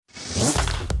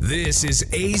This is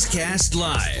A's Cast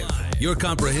Live, your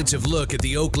comprehensive look at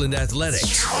the Oakland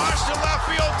Athletics. Watch the left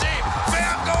field deep.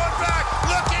 Bam going back,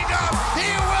 looking up. He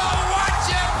will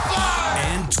watch it fly.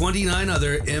 And 29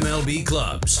 other MLB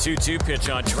clubs. 2-2 pitch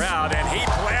on Trout, and he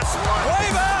blasts one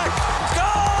way back.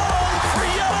 Goal for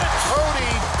Yelich. Cody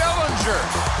Bellinger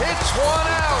hits one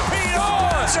out. Pete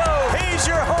Alonso, he's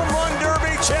your home run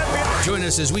derby champion. Join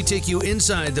us as we take you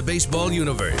inside the baseball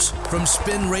universe. From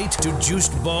spin rate to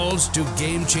juiced balls to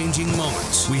game-changing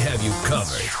moments, we have you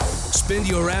covered. Spend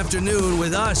your afternoon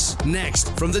with us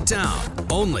next from the town,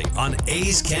 only on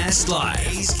A's Cast Live.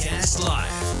 A's Cast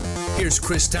Live. Here's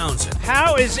Chris Townsend.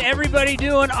 How is everybody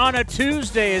doing on a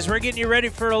Tuesday as we're getting you ready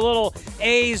for a little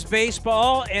A's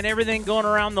baseball and everything going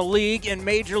around the league in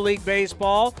Major League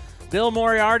Baseball? Bill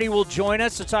Moriarty will join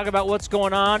us to talk about what's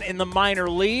going on in the minor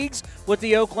leagues with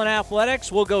the Oakland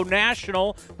Athletics. We'll go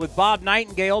national with Bob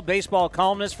Nightingale, baseball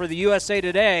columnist for the USA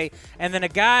Today, and then a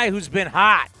guy who's been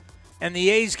hot, and the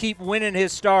A's keep winning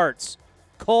his starts.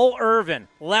 Cole Irvin,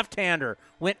 left-hander,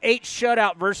 went 8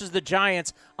 shutout versus the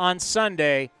Giants on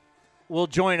Sunday, will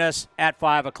join us at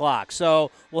 5 o'clock.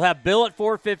 So we'll have Bill at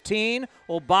 4:15,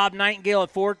 we'll Bob Nightingale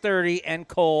at 4:30, and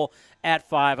Cole at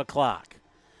 5 o'clock.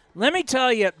 Let me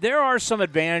tell you, there are some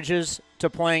advantages to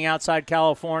playing outside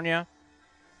California.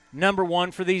 Number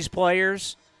one for these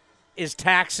players is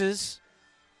taxes,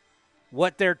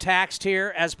 what they're taxed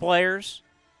here as players.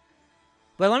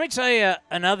 But let me tell you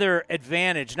another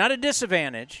advantage, not a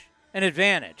disadvantage, an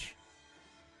advantage,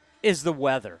 is the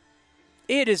weather.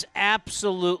 It is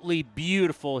absolutely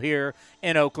beautiful here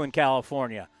in Oakland,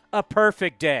 California. A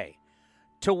perfect day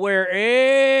to where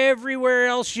everywhere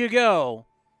else you go,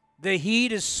 the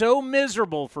heat is so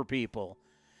miserable for people.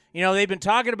 You know, they've been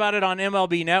talking about it on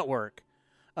MLB Network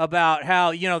about how,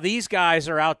 you know, these guys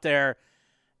are out there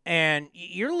and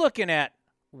you're looking at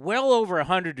well over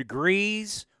 100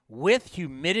 degrees with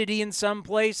humidity in some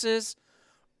places.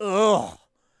 Ugh.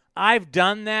 I've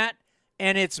done that,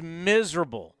 and it's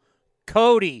miserable.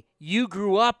 Cody, you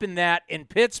grew up in that in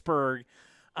Pittsburgh.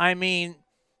 I mean,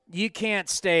 you can't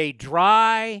stay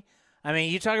dry. I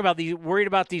mean, you talk about worried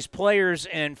about these players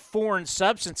and foreign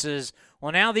substances.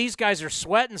 Well, now these guys are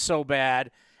sweating so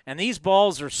bad, and these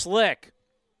balls are slick.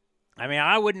 I mean,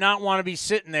 I would not want to be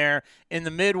sitting there in the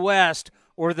Midwest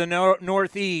or the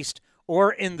Northeast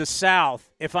or in the South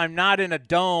if I'm not in a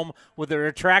dome with a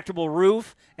retractable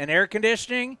roof and air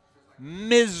conditioning.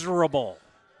 Miserable.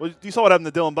 Well, you saw what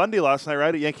happened to Dylan Bundy last night,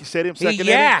 right, at Yankee Stadium? He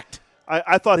yacked.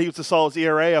 I thought he was to saw his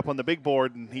ERA up on the big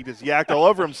board, and he just yacked all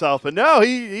over himself. But no,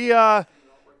 he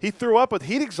threw up with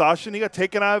heat exhaustion. He got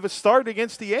taken out of his start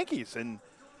against the Yankees. And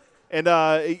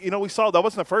you know, we saw that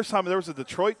wasn't the first time. There was a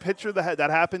Detroit pitcher that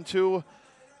happened to.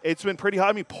 It's been pretty hot.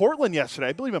 I mean, Portland yesterday,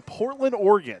 I believe in Portland,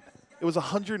 Oregon, it was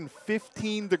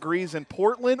 115 degrees in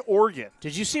Portland, Oregon.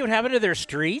 Did you see what happened to their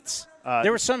streets?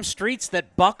 There were some streets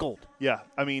that buckled. Yeah,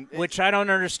 I mean. Which I don't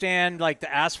understand, like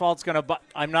the asphalt's going to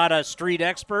I'm not a street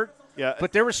expert. Yeah.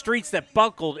 But there were streets that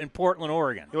buckled in Portland,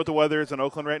 Oregon. You know what the weather is in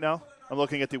Oakland right now? I'm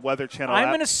looking at the Weather Channel I'm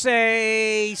app. going to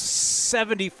say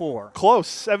 74. Close,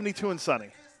 72 and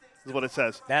sunny is what it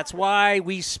says. That's why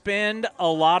we spend a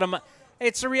lot of money.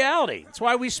 It's a reality. It's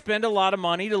why we spend a lot of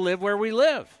money to live where we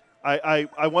live. I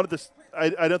wanted to.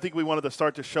 I don't think we wanted to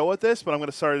start the show with this, but I'm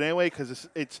going to start it anyway because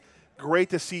it's great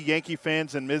to see Yankee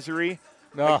fans in misery.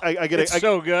 No, it's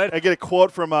so good. I get a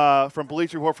quote from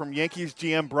Bleacher Report from Yankees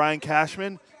GM Brian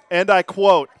Cashman, and I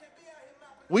quote,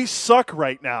 "We suck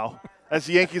right now as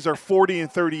the Yankees are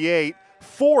 40-38,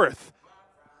 fourth.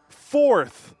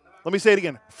 Let me say it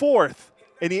again, fourth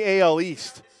in the AL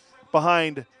East,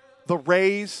 behind the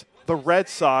Rays, the Red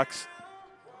Sox,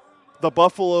 the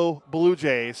Buffalo Blue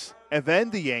Jays, and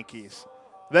then the Yankees.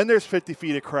 Then there's 50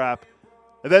 feet of crap,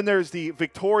 and then there's the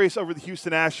victorious over the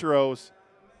Houston Astros."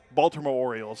 Baltimore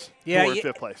Orioles, who are in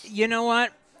fifth place. You know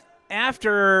what?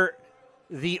 After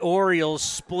the Orioles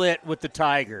split with the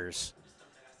Tigers,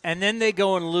 and then they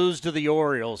go and lose to the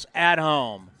Orioles at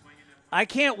home, I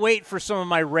can't wait for some of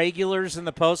my regulars in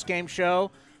the postgame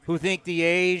show who think the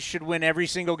A's should win every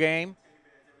single game.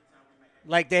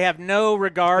 Like they have no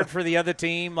regard for the other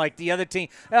team. Like the other team,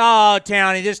 oh,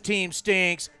 Townie, this team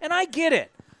stinks. And I get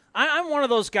it. I'm one of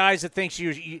those guys that thinks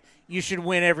you should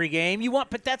win every game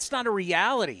but that's not a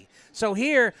reality. So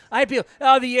here I feel,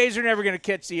 the A's are never going to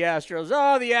catch the Astros.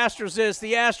 Oh, the Astros this,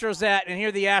 the Astros that, and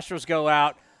here the Astros go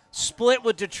out, split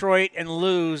with Detroit, and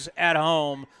lose at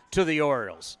home to the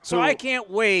Orioles. So I can't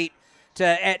wait to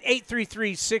at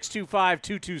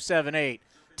 833-625-2278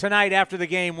 tonight after the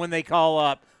game when they call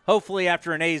up, hopefully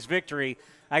after an A's victory,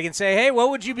 I can say, hey, what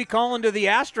would you be calling to the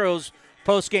Astros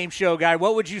postgame show guy?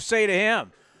 What would you say to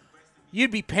him?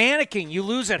 you'd be panicking. You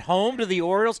lose at home to the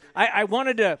Orioles. I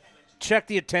wanted to check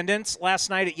the attendance last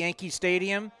night at Yankee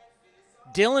Stadium.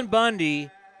 Dylan Bundy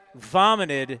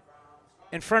vomited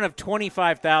in front of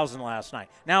 25,000 last night.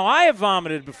 Now, I have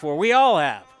vomited before. We all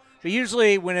have. But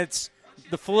usually when it's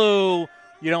the flu,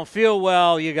 you don't feel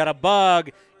well, you got a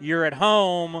bug, you're at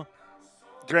home.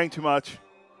 Drank too much.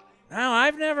 No,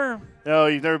 I've never. No,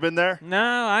 you've never been there?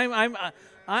 No,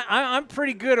 I'm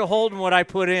pretty good at holding what I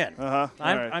put in.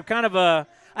 I'm kind of a.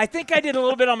 I think I did a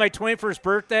little bit on my 21st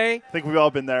birthday. I think we've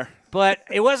all been there. But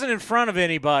it wasn't in front of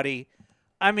anybody.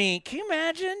 I mean, can you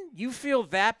imagine you feel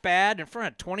that bad in front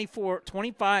of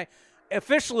 25,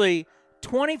 officially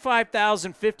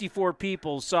 25,054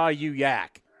 people saw you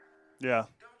yak? Yeah.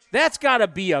 That's got to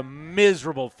be a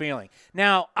miserable feeling.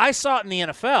 Now, I saw it in the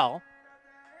NFL,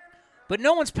 but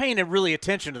no one's paying really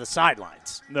attention to the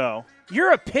sidelines. No.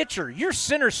 You're a pitcher. You're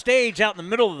center stage out in the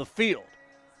middle of the field.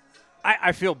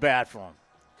 I feel bad for him.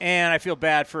 And I feel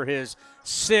bad for his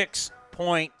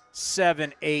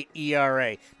 6.78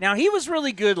 ERA. Now, he was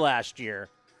really good last year.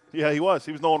 Yeah, he was.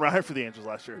 He was Nolan Ryan for the Angels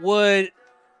last year.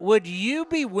 Would you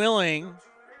be willing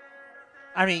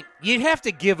 – I mean, you'd have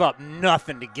to give up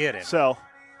nothing to get him. Sell.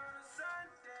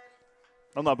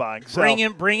 I'm not buying. Sell.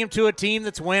 Bring him to a team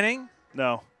that's winning?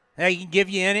 No. Hey, he can give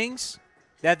you innings?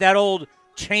 That old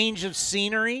change of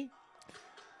scenery?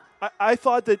 I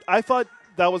thought that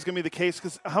was going to be the case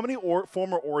because how many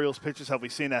former Orioles pitchers have we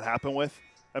seen that happen with?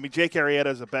 I mean, Jake Arrieta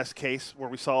is the best case where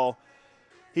we saw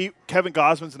Kevin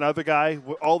Gausman's another guy.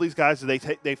 All these guys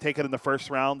that they've taken in the first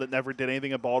round that never did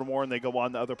anything in Baltimore, and they go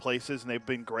on to other places, and they've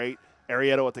been great.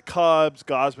 Arrieta at the Cubs.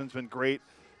 Gausman's been great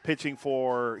pitching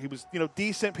for – he was,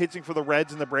 decent pitching for the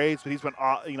Reds and the Braves, but he's been,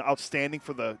 outstanding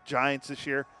for the Giants this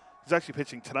year. He's actually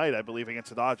pitching tonight, I believe, against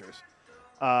the Dodgers.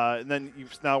 And then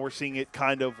now we're seeing it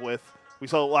kind of with – we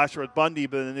saw it last year with Bundy,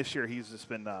 but then this year he's just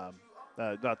been not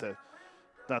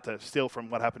to steal from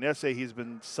what happened yesterday, he's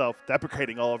been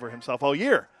self-deprecating all over himself all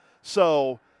year.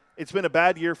 So it's been a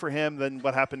bad year for him than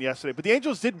what happened yesterday. But the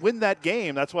Angels did win that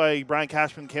game. That's why Brian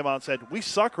Cashman came out and said, we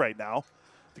suck right now,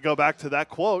 to go back to that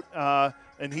quote.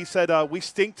 And he said, we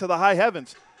stink to the high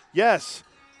heavens. Yes,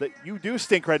 that you do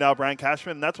stink right now, Brian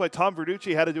Cashman. And that's why Tom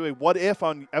Verducci had to do a what if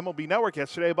on MLB Network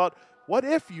yesterday about what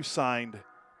if you signed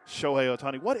Shohei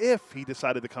Ohtani? What if he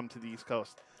decided to come to the East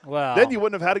Coast? Well, then you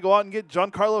wouldn't have had to go out and get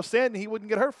Giancarlo Stanton. He wouldn't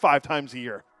get hurt 5 times a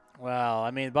year. Well,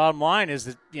 I mean, the bottom line is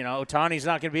that, Ohtani's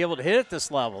not going to be able to hit at this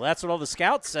level. That's what all the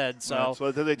scouts said. So that's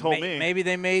what they told me. Maybe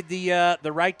they made the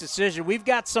right decision. We've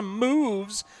got some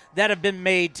moves that have been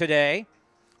made today.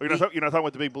 You're not talking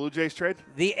about the big Blue Jays trade?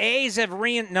 The A's have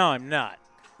No, I'm not.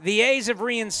 The A's have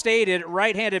reinstated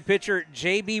right-handed pitcher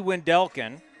J.B.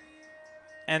 Wendelken,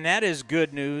 and that is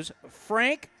good news.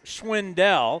 Frank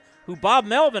Schwindel, who Bob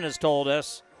Melvin has told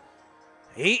us,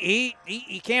 he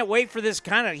can't wait for this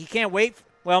he can't wait.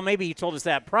 Well, maybe he told us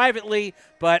that privately,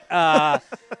 but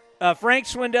Frank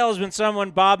Schwindel has been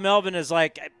someone Bob Melvin is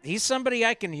like, he's somebody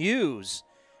I can use.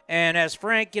 And as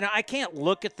Frank, I can't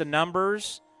look at the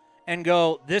numbers and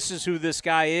go, this is who this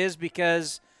guy is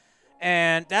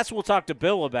and that's what we'll talk to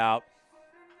Bill about.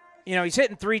 He's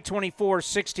hitting .324,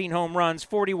 16 home runs,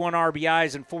 41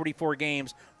 RBIs in 44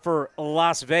 games for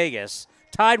Las Vegas.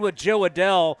 Tied with Joe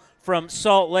Adell from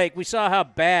Salt Lake. We saw how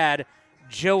bad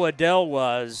Joe Adell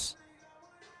was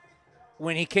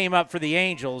when he came up for the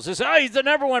Angels. He's the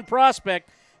number one prospect.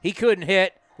 He couldn't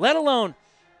hit, let alone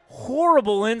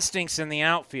horrible instincts in the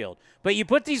outfield. But you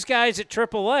put these guys at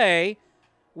AAA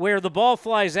where the ball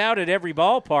flies out at every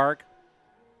ballpark.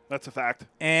 That's a fact.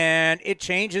 And it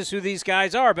changes who these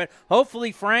guys are. But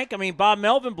hopefully Bob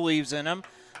Melvin believes in him.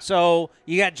 So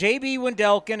you got J.B.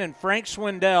 Wendelken and Frank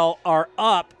Schwindel are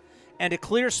up. And to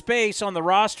clear space on the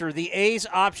roster, the A's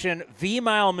option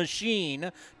V-Mile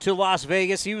Machine to Las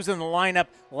Vegas. He was in the lineup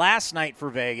last night for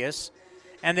Vegas.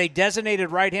 And they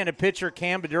designated right-handed pitcher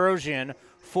Cam Bedrosian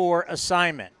for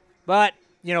assignment. But,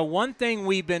 one thing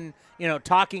we've been,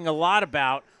 talking a lot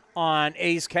about on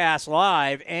A's Cast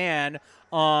Live and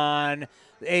on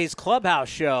the A's Clubhouse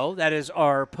show, that is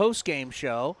our post-game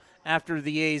show after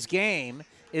the A's game,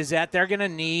 is that they're going to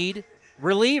need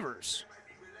relievers.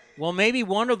 Well, maybe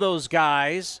one of those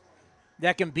guys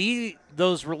that can be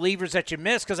those relievers that you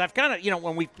miss, because I've kind of,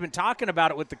 when we've been talking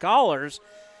about it with the callers,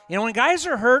 when guys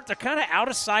are hurt, they're kind of out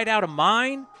of sight, out of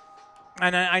mind.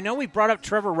 And I know we brought up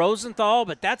Trevor Rosenthal,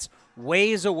 but that's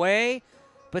ways away.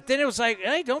 But then it was like,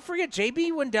 hey, don't forget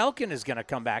J.B. Wendelken is going to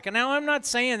come back. And now I'm not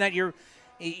saying that you're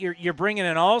bringing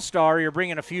an all-star, you're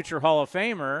bringing a future Hall of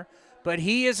Famer, but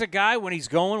he is a guy, when he's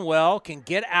going well, can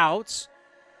get outs,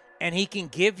 and he can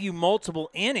give you multiple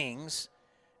innings,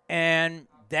 and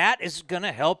that is going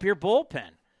to help your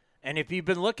bullpen. And if you've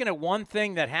been looking at one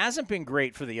thing that hasn't been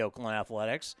great for the Oakland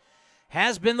Athletics,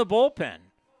 has been the bullpen.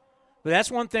 But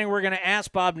that's one thing we're going to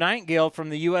ask Bob Nightingale from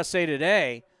the USA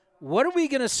Today. What are we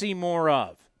going to see more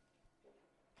of?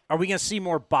 Are we going to see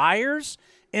more buyers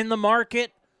in the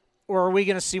market, or are we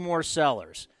going to see more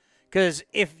sellers? Because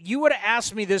if you would have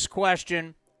asked me this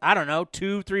question, I don't know,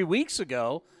 2-3 weeks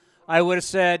ago, I would have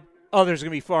said, oh, there's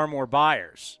going to be far more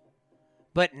buyers.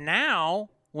 But now,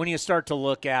 when you start to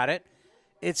look at it,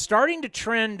 it's starting to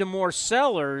trend to more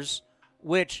sellers,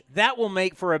 which that will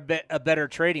make for a better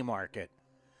trading market.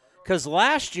 Because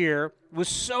last year, with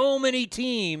so many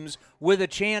teams with a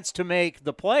chance to make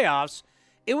the playoffs,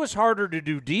 it was harder to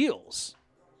do deals.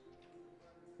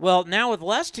 Well, now with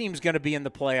less teams going to be in the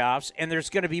playoffs and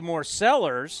there's going to be more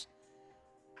sellers,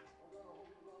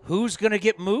 who's going to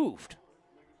get moved?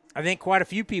 I think quite a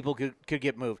few people could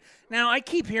get moved. Now, I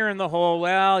keep hearing the whole,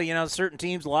 well, certain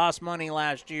teams lost money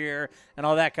last year and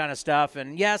all that kind of stuff.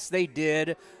 And, yes, they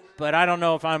did. But I don't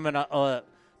know if I'm going to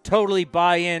totally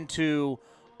buy into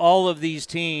all of these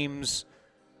teams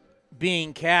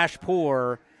being cash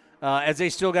poor as they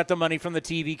still got the money from the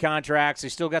TV contracts. They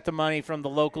still got the money from the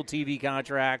local TV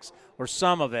contracts, or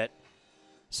some of it.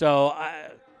 So,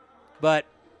 but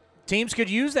teams could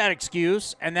use that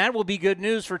excuse, and that will be good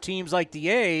news for teams like the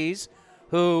A's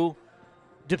who,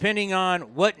 depending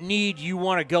on what need you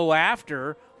want to go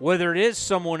after, whether it is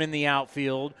someone in the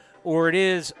outfield or it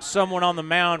is someone on the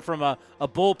mound from a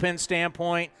bullpen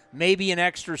standpoint, maybe an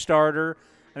extra starter.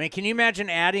 I mean, can you imagine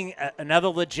adding another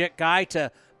legit guy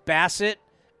to Bassett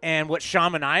and what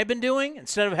Sean and I have been doing?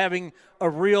 Instead of having a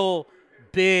real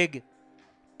big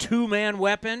two-man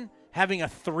weapon, having a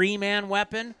three-man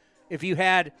weapon, if you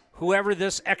had whoever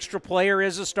this extra player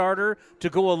is a starter to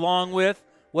go along with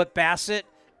what Bassett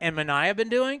and Manaea have been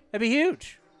doing, that'd be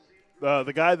huge.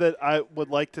 The guy that I would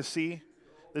like to see,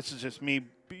 this is just me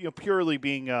purely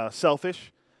being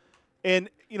selfish, and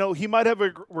he might have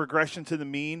a regression to the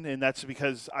mean, and that's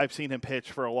because I've seen him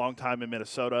pitch for a long time in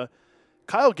Minnesota.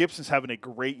 Kyle Gibson's having a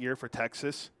great year for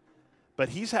Texas, but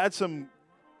he's had some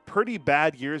pretty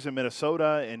bad years in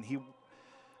Minnesota,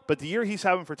 but the year he's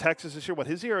having for Texas this year,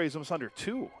 his ERA is almost under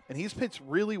 2, and he's pitched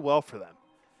really well for them.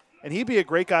 And he'd be a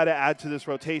great guy to add to this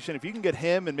rotation. If you can get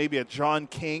him and maybe a John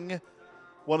King,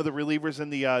 one of the relievers in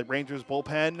the Rangers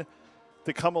bullpen,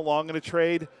 to come along in a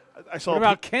trade. What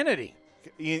about Kennedy?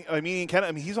 Ian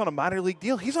Kennedy, he's on a minor league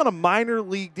deal. He's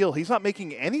not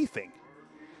making anything.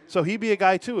 So he'd be a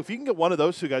guy, too. If you can get one of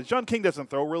those two guys. John King doesn't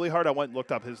throw really hard. I went and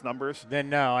looked up his numbers. Then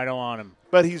no, I don't want him.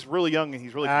 But he's really young and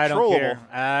he's really controllable.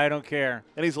 I don't care.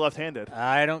 And he's left-handed.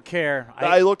 I don't care.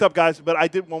 I looked up guys, but I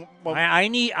did want.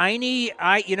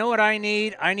 You know what I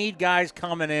need? I need guys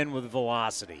coming in with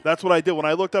velocity. That's what I did when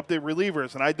I looked up the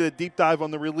relievers, and I did a deep dive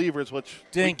on the relievers, which.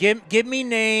 Then give me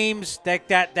names that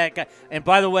guy. And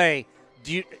by the way,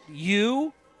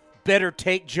 you better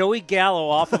take Joey Gallo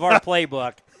off of our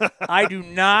playbook. I do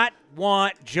not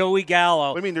want Joey Gallo.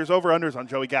 What do you mean? There's over-unders on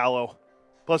Joey Gallo.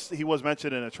 Plus, he was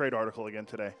mentioned in a trade article again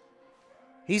today.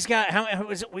 He's got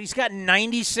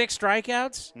 96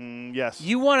 strikeouts? Yes.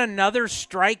 You want another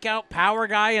strikeout power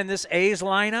guy in this A's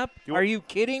lineup? Are you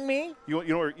kidding me? You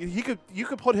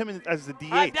could put him in as the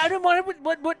DH. I don't want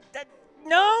what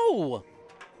no.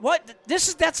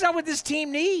 That's not what this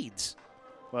team needs.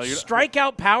 Well,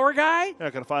 strikeout power guy? You're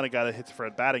not going to find a guy that hits for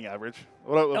a batting average.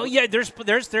 Oh yeah,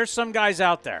 there's some guys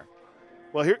out there.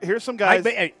 Well, here's some guys.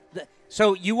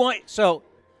 So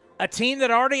a team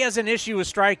that already has an issue with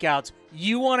strikeouts,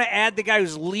 you want to add the guy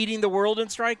who's leading the world in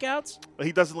strikeouts?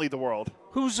 He doesn't lead the world.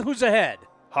 Who's ahead?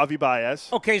 Javi Baez.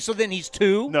 Okay, so then he's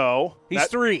 2? No. He's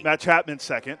 3. Matt Chapman's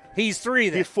second. He's 3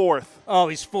 then. He's 4th. Oh,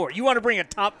 he's 4. You want to bring a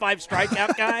top 5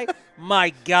 strikeout guy? My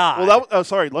God. Well,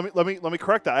 sorry. Let me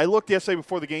correct that. I looked yesterday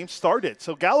before the game started.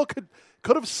 So Gallo could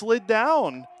have slid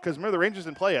down because remember the Rangers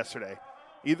didn't play yesterday.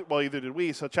 Either did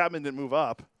we. So Chapman didn't move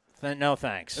up. No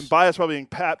thanks. And Baez probably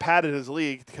padded his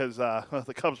league because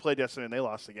the Cubs played yesterday and they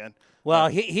lost again. Well,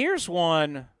 here's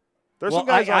one. There's some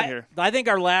guys on here. I think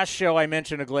our last show I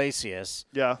mentioned Iglesias.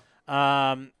 Yeah.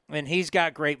 And he's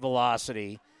got great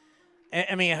velocity.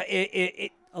 I mean,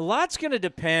 a lot's going to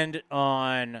depend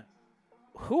on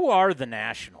who are the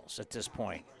Nationals at this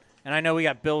point. And I know we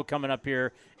got Bill coming up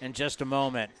here in just a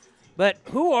moment. But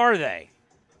who are they?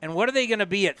 And what are they going to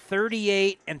be at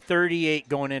 38 and 38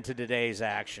 going into today's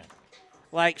action?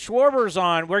 Like, Schwarber's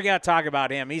on, we're going to talk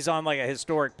about him. He's on like a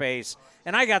historic pace.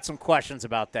 And I got some questions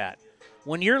about that.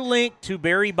 When you're linked to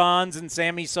Barry Bonds and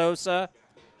Sammy Sosa,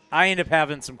 I end up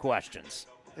having some questions.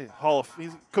 He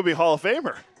could be Hall of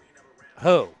Famer.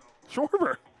 Who?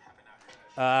 Schwarber.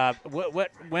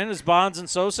 When is Bonds and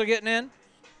Sosa getting in?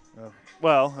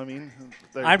 Well, I mean,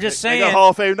 I'm just saying, they got Hall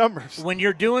of Fame numbers. When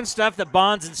you're doing stuff that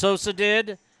Bonds and Sosa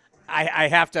did, I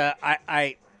have to.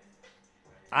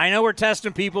 I know we're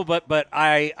testing people, but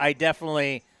I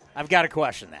definitely I've got to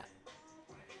question that.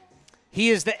 He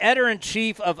is the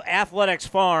editor-in-chief of Athletics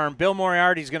Farm. Bill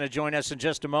Moriarty is going to join us in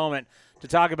just a moment to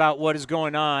talk about what is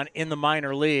going on in the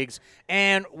minor leagues.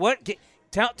 And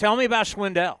tell me about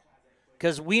Schwindel,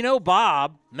 because we know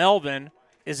Bob Melvin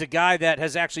is a guy that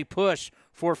has actually pushed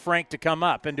for Frank to come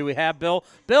up. And do we have Bill?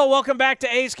 Bill, welcome back to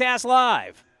A's Cast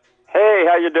Live. Hey,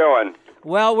 how you doing?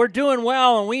 Well, we're doing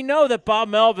well, and we know that Bob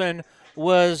Melvin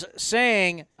was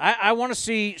saying, I want to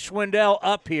see Schwindel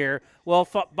up here. Well,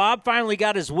 Bob finally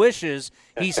got his wishes.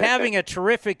 He's having a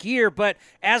terrific year, but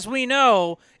as we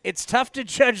know, it's tough to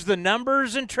judge the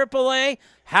numbers in AAA.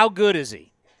 How good is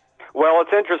he? Well,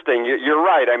 it's interesting. You're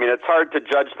right. I mean, it's hard to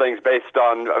judge things based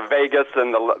on Vegas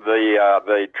and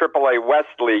the AAA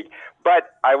West League.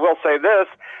 But I will say this,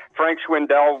 Frank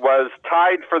Schwindel was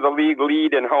tied for the league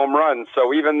lead in home runs.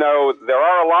 So even though there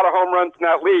are a lot of home runs in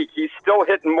that league, he's still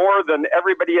hitting more than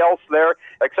everybody else there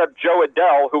except Joe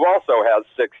Adele, who also has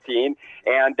 16.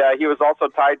 And he was also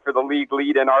tied for the league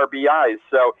lead in RBIs.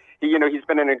 So he's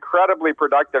been an incredibly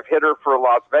productive hitter for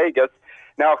Las Vegas.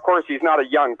 Now, of course, he's not a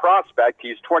young prospect.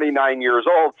 He's 29 years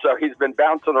old, so he's been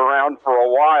bouncing around for a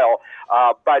while.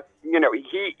 But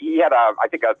he had I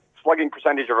think a slugging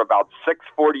percentage of about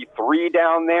 643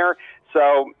 down there.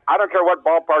 So I don't care what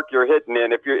ballpark you're hitting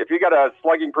in. If you got a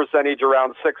slugging percentage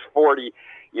around 640,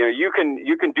 you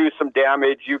can do some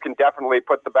damage. You can definitely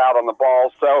put the bat on the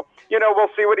ball. So we'll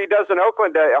see what he does in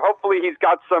Oakland. Hopefully he's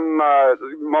got some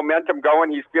momentum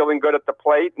going. He's feeling good at the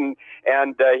plate, and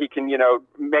he can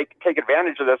take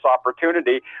advantage of this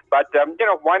opportunity. But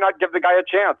why not give the guy a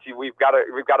chance? We've got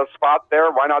a spot there.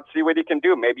 Why not see what he can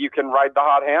do? Maybe you can ride the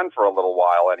hot hand for a little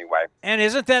while anyway. And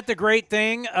isn't that the great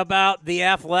thing about the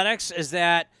Athletics, is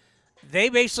that they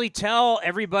basically tell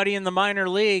everybody in the minor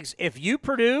leagues, if you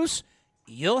produce,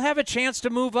 you'll have a chance to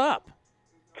move up.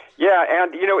 Yeah,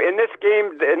 and, in this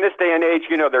game, in this day and age,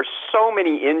 there's so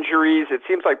many injuries. It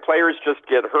seems like players just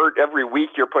get hurt every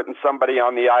week. You're putting somebody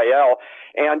on the IL.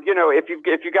 And, if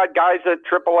you got guys at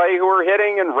AAA who are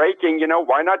hitting and raking,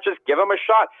 why not just give them a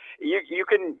shot? You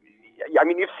can,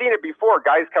 you've seen it before.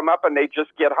 Guys come up and they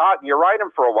just get hot, and you ride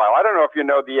them for a while. I don't know if you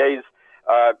know the A's,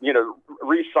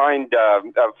 re-signed a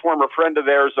former friend of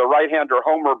theirs, a right-hander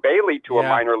Homer Bailey, to a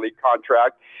minor league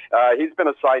contract. He's been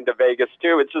assigned to Vegas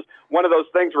too. It's just one of those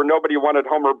things where nobody wanted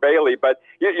Homer Bailey, but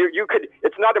you could.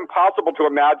 It's not impossible to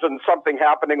imagine something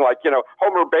happening like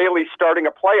Homer Bailey starting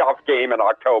a playoff game in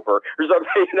October or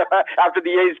something after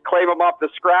the A's claim him off the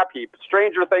scrap heap.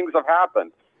 Stranger things have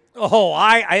happened. Oh,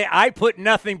 I put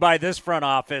nothing by this front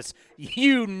office.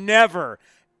 You never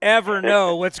ever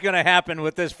know what's going to happen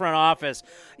with this front office.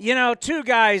 Two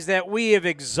guys that we have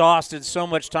exhausted so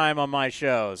much time on my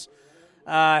shows,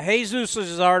 Jesus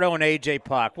Luzardo and A.J.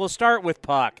 Puck. We'll start with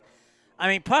Puck.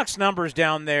 Puck's numbers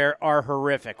down there are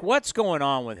horrific. What's going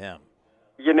on with him?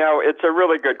 It's a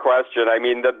really good question.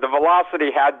 The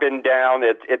velocity had been down.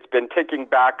 It's been ticking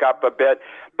back up a bit.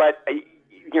 But,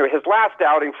 his last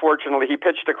outing, fortunately, he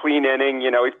pitched a clean inning.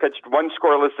 He's pitched one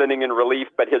scoreless inning in relief.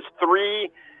 But his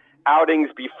 3 outings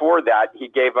before that, he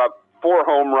gave up 4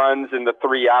 home runs in the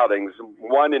 3 outings,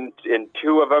 1 in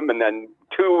 2 of them, and then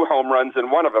 2 home runs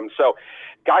in 1 of them. So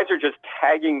guys are just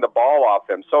tagging the ball off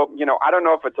him. So, I don't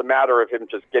know if it's a matter of him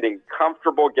just getting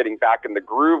comfortable, getting back in the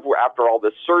groove after all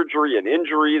this surgery and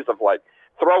injuries of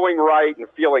throwing right and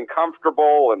feeling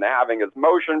comfortable and having his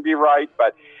motion be right.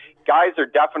 But guys are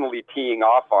definitely teeing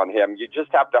off on him. You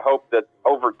just have to hope that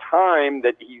over time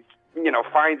that he's,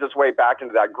 finds his way back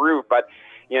into that groove. But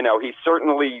he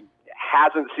certainly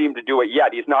hasn't seemed to do it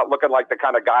yet. He's not looking like the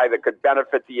kind of guy that could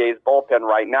benefit the A's bullpen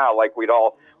right now, like we'd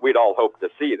all hope to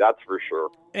see. That's for sure.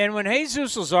 And when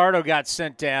Jesus Luzardo got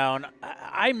sent down,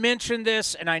 I mentioned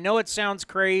this, and I know it sounds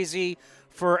crazy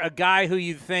for a guy who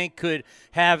you think could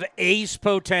have ace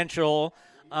potential,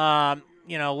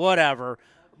 whatever.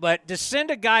 But to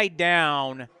send a guy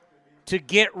down to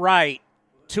get right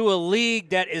to a league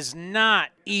that is not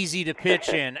easy to pitch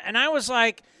in, and I was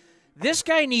like, this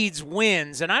guy needs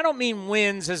wins, and I don't mean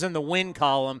wins as in the win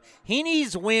column. He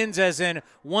needs wins as in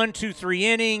 1, 2, 3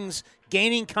 innings,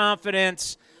 gaining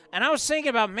confidence. And I was thinking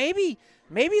about maybe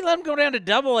let him go down to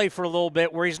Double-A for a little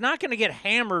bit, where he's not going to get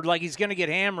hammered like he's going to get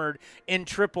hammered in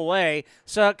Triple-A.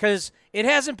 So, because it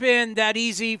hasn't been that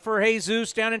easy for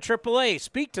Jesus down in Triple-A.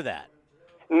 Speak to that.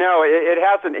 No, it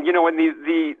hasn't. You know, and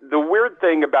the weird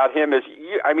thing about him is,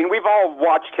 we've all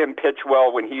watched him pitch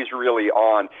well when he's really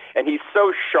on, and he's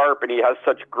so sharp and he has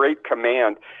such great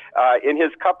command. In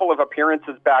his couple of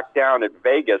appearances back down at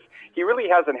Vegas, he really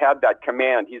hasn't had that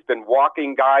command. He's been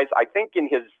walking guys. I think in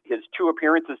his 2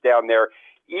 appearances down there,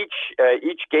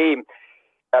 each game,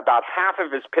 about half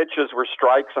of his pitches were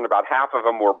strikes and about half of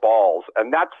them were balls.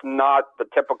 And that's not the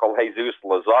typical Jesus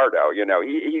Luzardo. You know,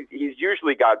 he's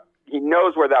usually he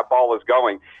knows where that ball is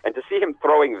going. And to see him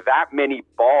throwing that many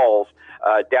balls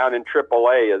down in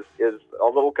AAA is a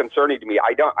little concerning to me.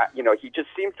 He just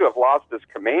seems to have lost his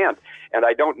command, and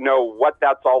I don't know what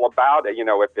that's all about. You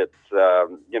know, if it's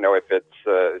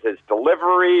his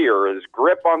delivery or his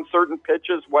grip on certain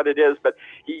pitches, what it is. But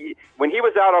when he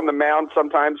was out on the mound,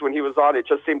 sometimes when he was on, it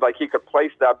just seemed like he could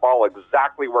place that ball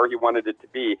exactly where he wanted it to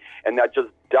be, and that just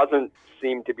doesn't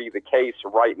seem to be the case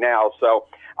right now. So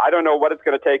I don't know what it's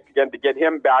going to take again to get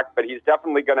him back, but he's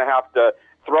definitely going to have to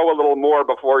throw a little more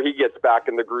before he gets back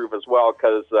in the groove as well,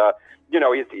 because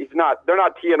he's not. They're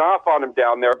not teeing off on him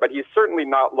down there, but he's certainly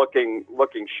not looking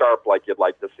sharp like you'd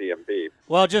like to see him be.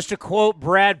 Well, just to quote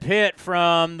Brad Pitt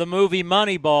from the movie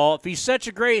Moneyball, if he's such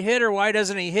a great hitter, why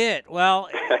doesn't he hit? Well,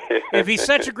 if he's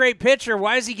such a great pitcher,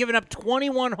 why is he giving up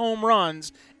 21 home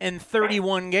runs in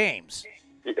 31 games?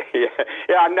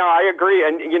 Yeah, no, I agree.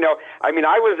 And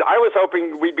I was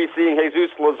hoping we'd be seeing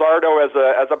Jesus Luzardo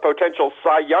as a potential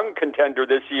Cy Young contender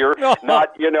this year, not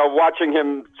watching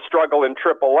him struggle in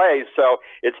AAA. So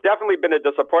it's definitely been a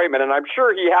disappointment, and I'm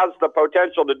sure he has the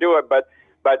potential to do it, but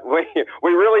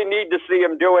we really need to see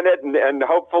him doing it, and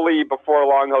hopefully before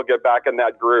long he'll get back in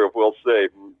that groove. We'll see.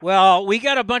 Well, we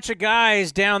got a bunch of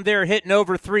guys down there hitting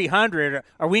over 300.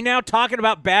 Are we now talking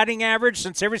about batting average,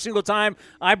 since every single time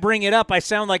I bring it up I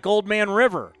sound like Old Man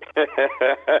River?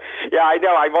 Yeah, I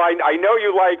know. I know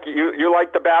you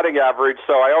like the batting average,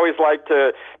 so I always like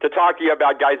to talk to you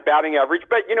about guys' batting average.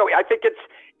 But I think it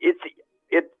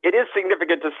is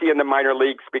significant to see in the minor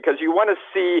leagues, because you want to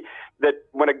see that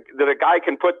that a guy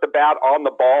can put the bat on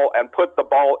the ball and put the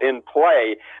ball in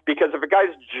play. Because if a guy's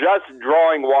just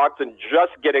drawing walks and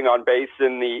just getting on base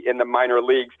in the minor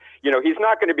leagues, he's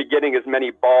not going to be getting as many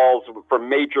balls from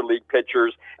major league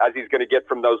pitchers as he's going to get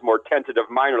from those more tentative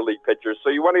minor league pitchers.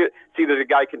 So you want to see that a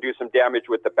guy can do some damage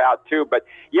with the bat too. But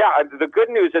yeah, the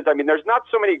good news is, there's not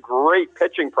so many great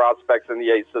pitching prospects in the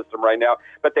A's system right now,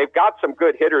 but they've got some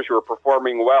good hitters who are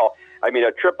performing well. At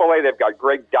AAA, they've got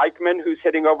Greg Deichmann, who's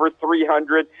hitting over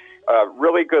 300.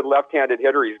 Really good left-handed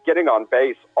hitter. He's getting on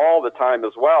base all the time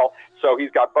as well. So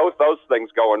he's got both those things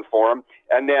going for him.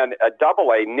 And then at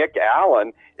AA, Nick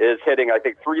Allen is hitting, I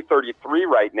think, 333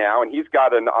 right now, and he's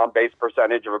got an on-base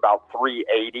percentage of about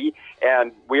 380.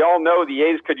 And we all know the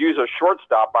A's could use a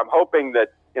shortstop. I'm hoping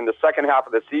that in the second half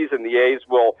of the season, the A's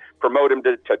will promote him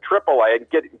to AAA and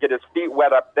get his feet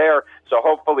wet up there. So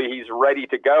hopefully he's ready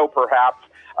to go, perhaps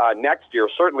next year,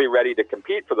 certainly ready to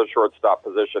compete for the shortstop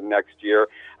position next year.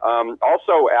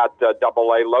 Also at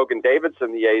AA, Logan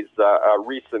Davidson, the A's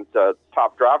recent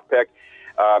top draft pick,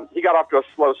 he got off to a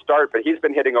slow start, but he's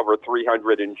been hitting over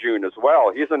 300 in June as well.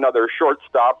 He's another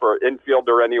shortstop or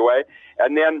infielder anyway.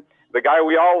 And then the guy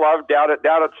we all love down at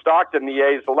Stockton, the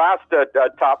A's last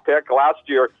top pick last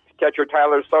year, catcher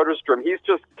Tyler Soderstrom, he's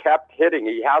just kept hitting.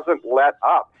 He hasn't let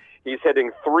up. He's hitting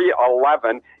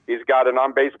 311. He's got an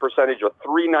on-base percentage of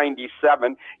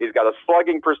 397. He's got a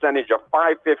slugging percentage of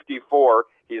 554.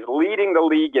 He's leading the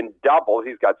league in doubles.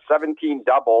 He's got 17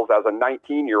 doubles as a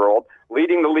 19-year-old,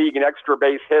 leading the league in extra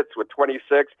base hits with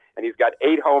 26, and he's got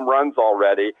 8 home runs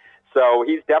already. So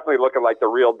he's definitely looking like the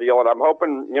real deal, and I'm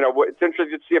hoping, it's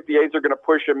interesting to see if the A's are going to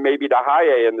push him maybe to high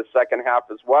A in the second half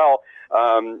as well.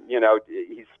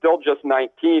 He's still just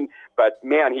 19, but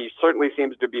man, he certainly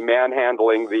seems to be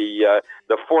manhandling the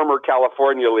former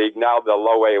California League, now the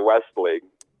Low A West League.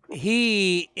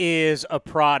 He is a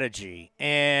prodigy,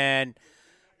 and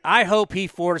I hope he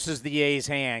forces the A's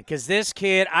hand, because this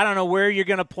kid, I don't know where you're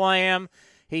going to play him.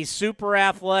 He's super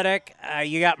athletic.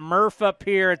 You got Murph up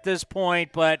here at this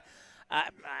point, but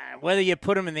whether you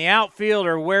put him in the outfield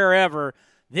or wherever,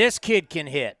 this kid can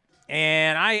hit.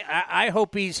 And I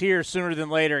hope he's here sooner than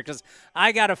later, because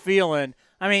I got a feeling,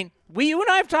 you and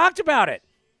I have talked about it.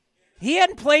 He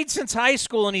hadn't played since high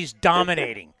school, and he's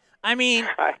dominating.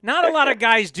 Not a lot of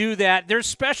guys do that. They're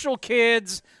special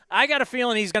kids. I got a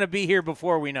feeling he's going to be here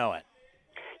before we know it.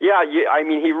 Yeah,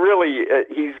 he really,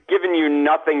 he's given you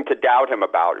nothing to doubt him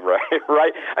about,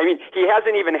 right? He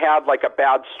hasn't even had like a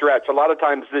bad stretch. A lot of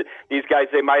times these guys,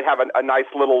 they might have a nice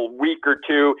little week or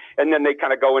two, and then they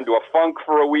kind of go into a funk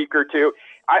for a week or two.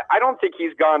 I don't think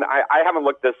he's gone. I haven't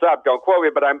looked this up. Don't quote me,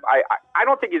 but I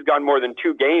don't think he's gone more than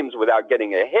 2 games without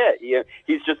getting a hit.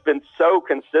 He's just been so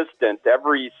consistent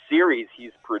every series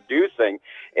he's producing.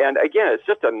 And again, it's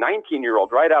just a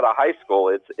 19-year-old right out of high school.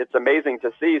 It's amazing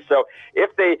to see. So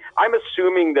I'm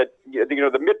assuming that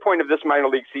the midpoint of this minor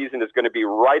league season is going to be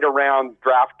right around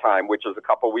draft time, which is a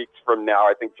couple weeks from now.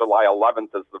 I think July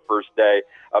 11th is the first day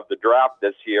of the draft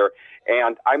this year.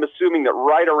 And I'm assuming that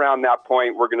right around that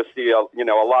point, we're going to see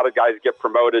a lot of guys get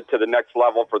promoted to the next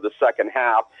level for the second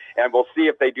half. And we'll see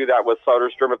if they do that with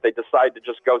Soderstrom, if they decide to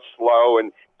just go slow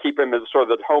and keep him as sort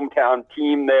of the hometown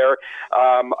team there.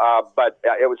 But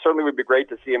it certainly would be great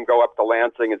to see him go up to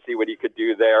Lansing and see what he could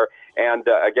do there. And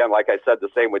again, like I said, the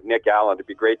same with Nick Allen. It'd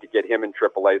be great to get him in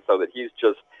AAA so that he's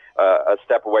just a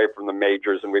step away from the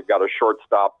majors, and we've got a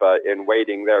shortstop in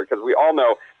waiting there, because we all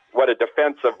know what a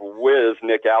defensive whiz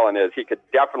Nick Allen is. He could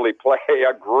definitely play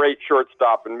a great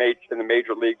shortstop in the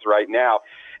major leagues right now.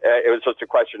 It was just a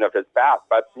question of his bat.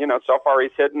 But, so far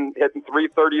he's hitting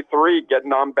 333,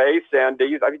 getting on base, and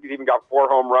I think he's even got 4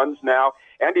 home runs now,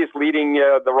 and he's leading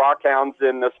the Rockhounds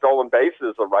in the stolen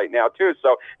bases right now, too.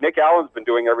 So Nick Allen's been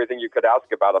doing everything you could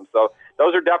ask about him. So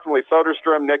those are definitely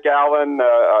Soderstrom, Nick Allen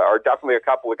are definitely a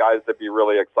couple of guys to be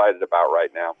really excited about right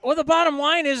now. Well, the bottom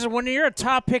line is when you're a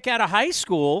top pick out of high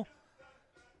school,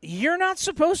 you're not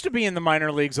supposed to be in the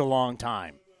minor leagues a long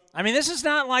time. I mean, this is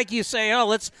not like you say, "Oh,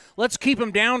 let's keep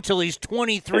him down till he's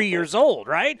 23 years old,"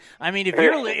 right? I mean,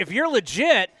 if you're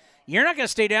legit, you're not going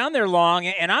to stay down there long.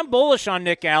 And I'm bullish on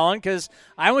Nick Allen because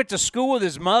I went to school with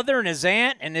his mother and his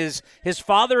aunt, and his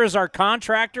father is our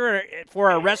contractor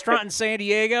for our restaurant in San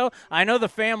Diego. I know the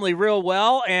family real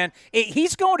well, and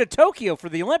he's going to Tokyo for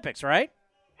the Olympics, right?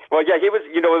 Well, yeah, he was.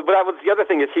 That was the other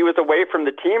thing is he was away from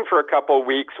the team for a couple of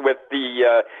weeks with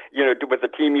the, with the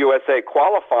Team USA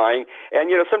qualifying,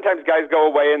 and sometimes guys go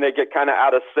away and they get kind of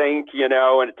out of sync,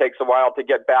 and it takes a while to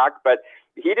get back. But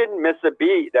he didn't miss a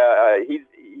beat.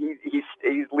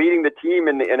 He's leading the team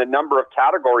in a number of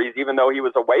categories, even though he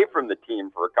was away from the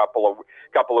team for a couple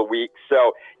of weeks.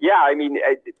 So yeah, I mean,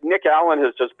 Nick Allen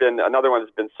has just been another one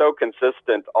that's been so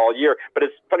consistent all year. But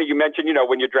it's funny you mentioned,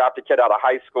 when you draft a kid out of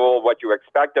high school, what you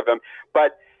expect of him.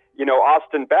 But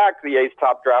Austin Beck, the A's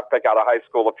top draft pick out of high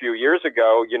school a few years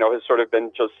ago, has sort of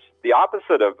been just the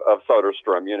opposite of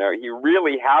Soderstrom. He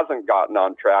really hasn't gotten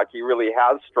on track. He really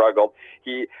has struggled.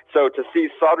 So to see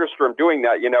Soderstrom doing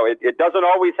that, it doesn't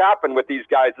always happen with these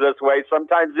guys this way.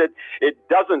 Sometimes it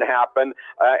doesn't happen,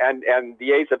 and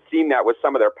the A's have seen that with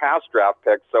some of their past draft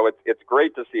picks. So it's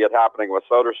great to see it happening with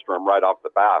Soderstrom right off the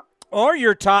bat. Or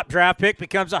your top draft pick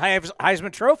becomes a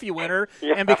Heisman Trophy winner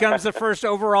and becomes the first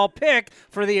overall pick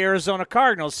for the Arizona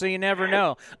Cardinals, so you never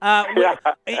know.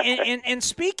 And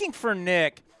speaking for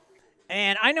Nick,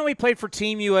 and I know he played for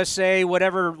Team USA,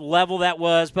 whatever level that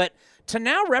was, but to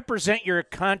now represent your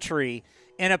country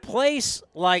in a place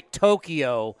like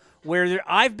Tokyo, where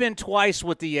I've been twice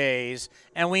with the A's,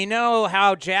 and we know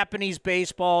how Japanese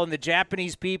baseball and the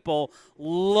Japanese people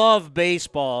love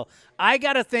baseball. I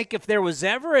got to think if there was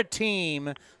ever a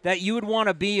team that you would want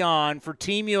to be on for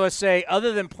Team USA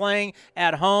other than playing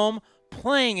at home,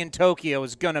 playing in Tokyo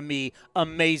is going to be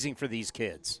amazing for these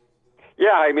kids.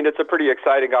 Yeah, I mean, it's a pretty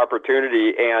exciting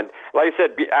opportunity. And like I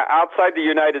said, outside the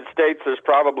United States, there's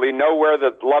probably nowhere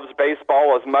that loves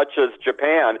baseball as much as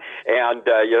Japan. And,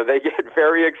 they get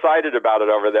very excited about it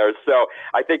over there. So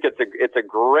I think it's a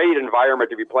great environment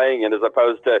to be playing in, as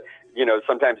opposed to,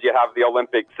 sometimes you have the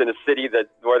Olympics in a city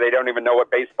where they don't even know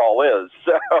what baseball is.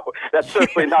 So that's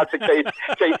certainly not the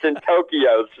case in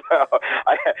Tokyo. So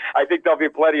I think there'll be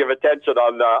plenty of attention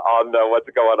on what's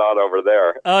going on over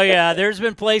there. Oh, yeah. There's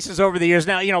been places over the years.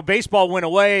 Now, baseball went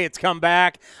away. It's come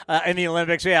back in the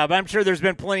Olympics. Yeah, but I'm sure there's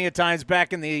been plenty of times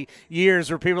back in the years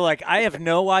where people are like, I have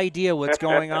no idea what's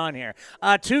going on here.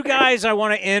 2 guys I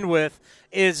want to end with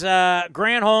is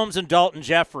Grant Holmes and Dalton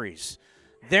Jeffries.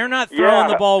 They're not throwing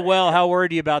the ball well. How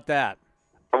worried are you about that?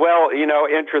 Well,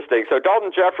 interesting. So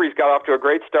Dalton Jeffries got off to a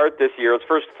great start this year. His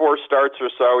first 4 starts or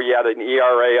so, he had an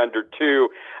ERA under 2.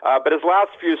 But his last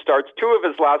few starts, 2 of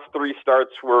his last 3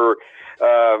 starts were,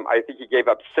 I think he gave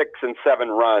up 6 and 7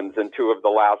 runs in 2 of the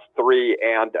last 3.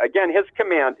 And again, his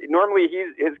command, normally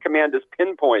his command is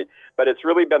pinpoint, but it's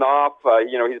really been off.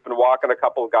 He's been walking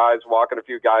a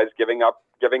few guys, giving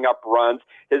up runs.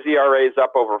 His ERA is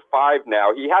up over 5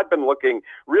 now. He had been looking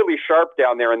really sharp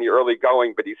down there in the early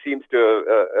going, but he seems to,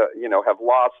 have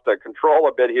lost control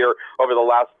a bit here over the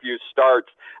last few starts.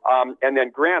 And then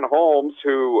Grant Holmes,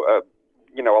 who, a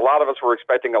lot of us were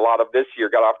expecting a lot of this year,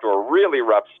 got off to a really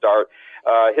rough start.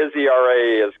 His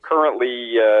ERA is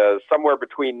currently somewhere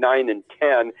between 9 and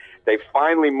 10. They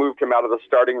finally moved him out of the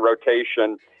starting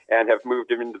rotation and have moved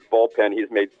him into the bullpen.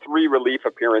 He's made 3 relief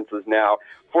appearances now.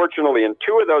 Fortunately, in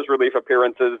 2 of those relief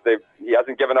appearances, he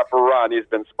hasn't given up a run. He's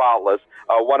been spotless.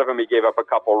 One of them he gave up a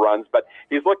couple runs, but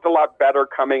he's looked a lot better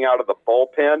coming out of the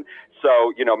bullpen.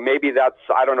 So, maybe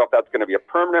I don't know if that's going to be a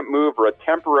permanent move or a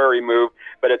temporary move,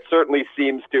 but it certainly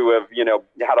seems to have,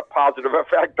 had a positive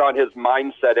effect on his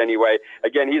mindset anyway.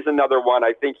 Again, he's another one.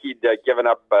 I think he'd given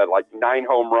up 9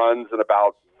 home runs in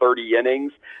about 30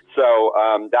 innings. So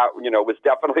that, was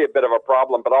definitely a bit of a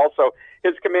problem. But also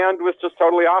his command was just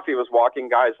totally off. He was walking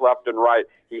guys left and right.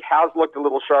 He has looked a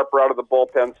little sharper out of the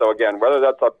bullpen. So, again, whether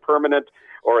that's a permanent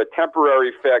or a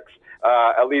temporary fix,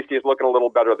 at least he's looking a little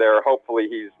better there. Hopefully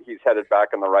he's headed back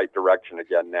in the right direction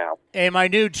again now. Hey, my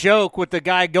new joke with the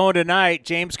guy going tonight,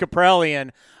 James Kaprelian,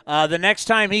 the next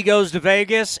time he goes to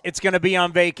Vegas, it's going to be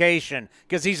on vacation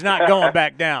because he's not going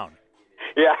back down.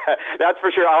 Yeah, that's for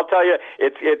sure. I'll tell you,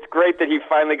 it's great that he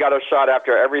finally got a shot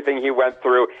after everything he went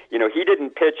through. He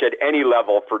didn't pitch at any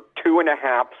level for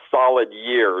 2.5 solid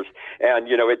years. And,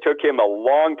 it took him a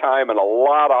long time and a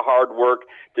lot of hard work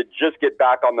to just get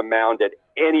back on the mound at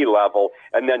any level,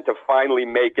 and then to finally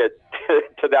make it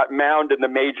to that mound in the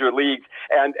major leagues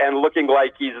and looking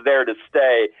like he's there to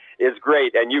stay is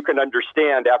great. And you can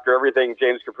understand, after everything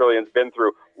James Kaprelian's been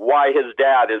through, why his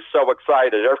dad is so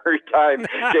excited every time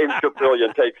James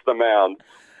Kaprelian takes the mound.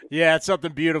 Yeah, it's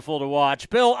something beautiful to watch.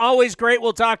 Bill, always great.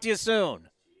 We'll talk to you soon.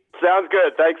 Sounds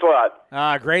good. Thanks a lot.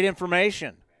 Great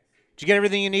information. Did you get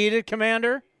everything you needed,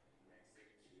 Commander?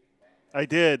 I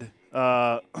did,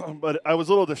 but I was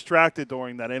a little distracted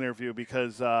during that interview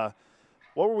because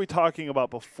what were we talking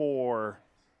about before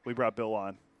we brought Bill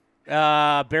on?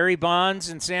 Barry Bonds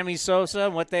and Sammy Sosa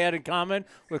and what they had in common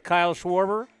with Kyle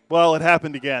Schwarber. Well, it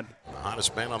happened again. The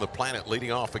hottest man on the planet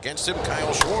leading off against him,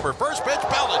 Kyle Schwarber. First pitch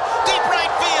belted, deep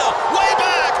right field, way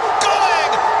back,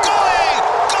 going, goodbye!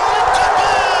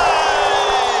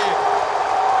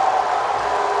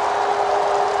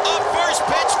 A first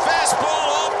pitch fastball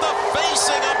off the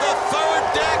facing of the third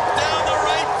deck down the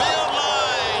right field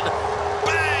line.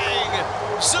 Bang!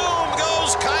 Zoom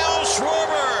goes Kyle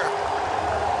Schwarber.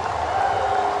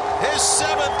 His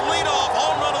 7th leadoff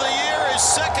home run of the year, is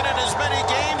second in as many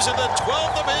games in the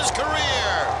 12th of his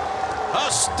career.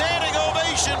 A standing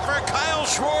ovation for Kyle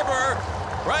Schwarber.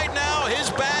 Right now, his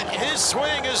bat, his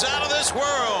swing is out of this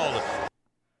world.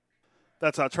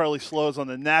 That's how Charlie Slows on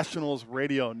the Nationals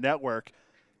radio network.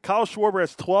 Kyle Schwarber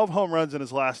has 12 home runs in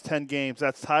his last 10 games.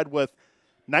 That's tied with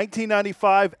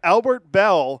 1995 Albert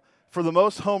Bell for the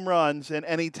most home runs in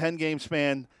any 10-game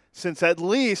span since at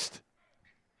least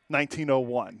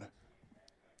 1901.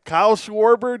 Kyle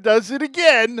Schwarber does it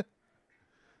again.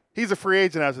 He's a free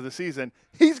agent after the season.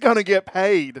 He's going to get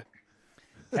paid.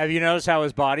 Have you noticed how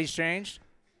his body's changed?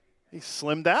 He's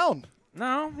slimmed down.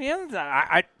 No,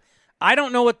 yeah. I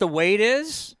don't know what the weight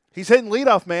is. He's hitting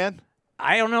leadoff, man.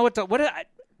 I don't know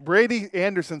Brady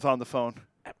Anderson's on the phone.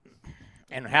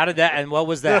 And how did that? And what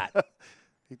was that?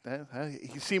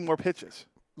 He's seen more pitches.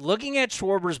 Looking at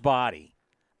Schwarber's body,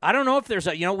 I don't know if there's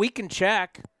we can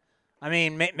check. I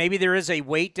mean, maybe there is a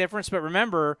weight difference, but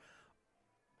remember,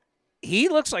 he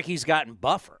looks like he's gotten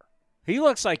buffer. He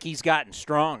looks like he's gotten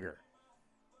stronger.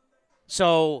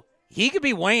 So he could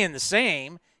be weighing the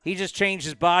same. He just changed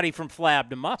his body from flab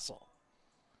to muscle.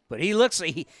 But he looks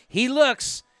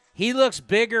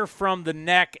bigger from the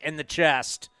neck and the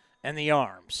chest and the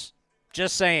arms.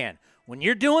 Just saying. When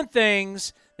you're doing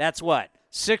things, that's what?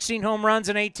 16 home runs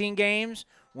in 18 games?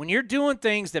 When you're doing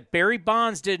things that Barry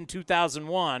Bonds did in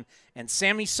 2001 and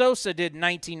Sammy Sosa did in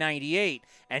 1998,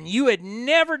 and you had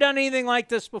never done anything like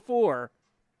this before,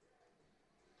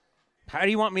 how do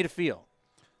you want me to feel?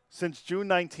 Since June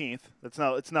 19th,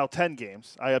 it's now 10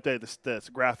 games. I updated this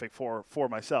graphic for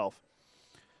myself.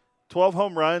 12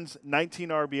 home runs, 19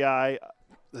 RBI.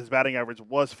 His batting average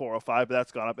was .405, but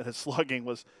that's gone up, and his slugging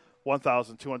was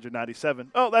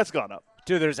 1,297. Oh, that's gone up.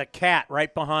 Dude, there's a cat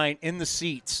right behind in the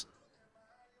seats.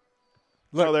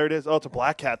 Look. Oh, there it is. Oh, it's a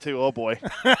black cat, too. Oh, boy.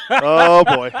 Oh,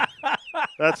 boy.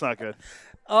 That's not good.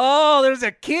 Oh, there's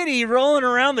a kitty rolling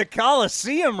around the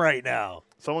Coliseum right now.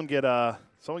 Someone get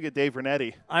Dave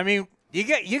Renetti. I mean,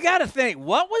 you got to think,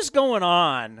 what was going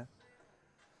on?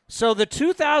 So the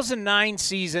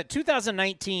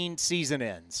 2019 season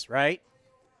ends, right?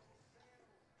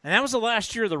 And that was the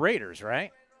last year of the Raiders,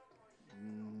 right?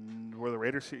 Were the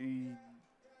Raiders?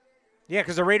 Yeah,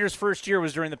 because the Raiders' first year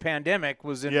was during the pandemic,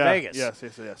 was in Vegas. Yes.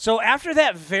 So after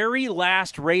that very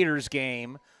last Raiders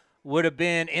game would have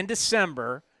been in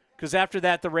December, because after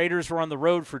that the Raiders were on the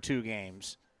road for 2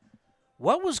 games.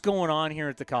 What was going on here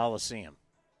at the Coliseum?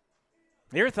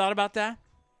 You ever thought about that?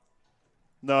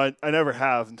 No, I never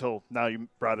have until now you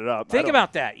brought it up. Think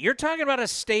about that. You're talking about a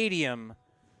stadium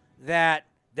that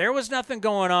there was nothing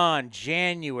going on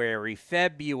January,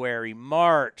 February,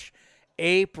 March,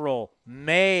 April,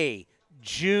 May,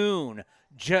 June.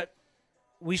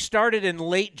 We started in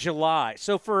late July.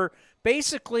 So for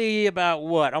basically about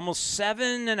almost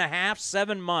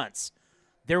 7 months,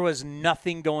 there was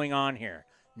nothing going on here.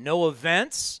 No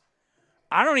events.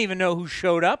 I don't even know who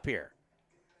showed up here.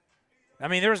 I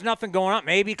mean, there was nothing going on.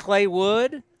 Maybe Clay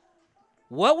Wood.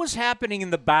 What was happening in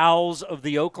the bowels of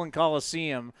the Oakland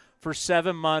Coliseum for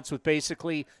 7 months with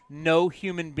basically no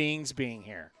human beings being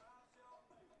here?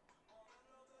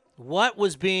 What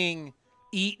was being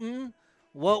eaten?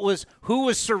 Who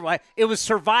was surviving? It was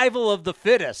survival of the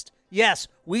fittest. Yes,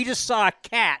 we just saw a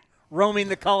cat roaming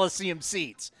the Coliseum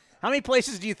seats. How many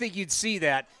places do you think you'd see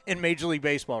that in Major League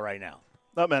Baseball right now?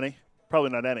 Not many. Probably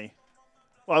not any.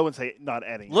 Well, I wouldn't say not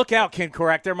any. Look out, Ken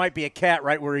Correct. There might be a cat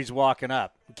right where he's walking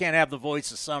up. We can't have the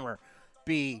voice of summer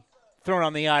be thrown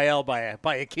on the IL by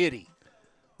a kitty.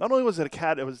 Not only was it a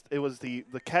cat, it was the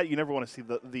cat you never want to see,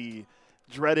 the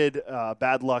dreaded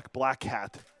bad luck black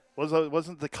cat.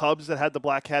 Wasn't the Cubs that had the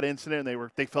black cat incident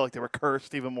and they felt like they were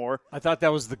cursed even more? I thought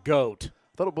that was the goat.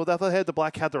 I thought they had the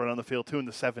black cat that ran on the field too in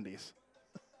the 70s.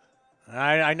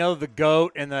 I know the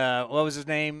goat and what was his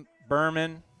name?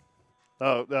 Berman?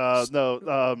 No.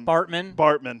 Bartman?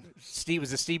 Bartman.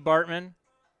 Was it Steve Bartman?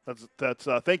 That's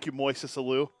thank you, Moises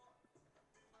Alou.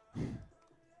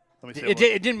 Let me see.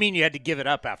 It didn't mean you had to give it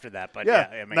up after that, but yeah.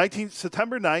 I mean,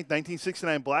 September 9th,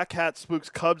 1969, Black Cat spooks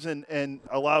Cubs and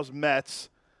allows Mets.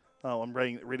 Oh, I'm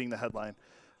reading the headline.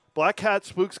 Black Cat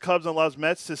spooks Cubs and allows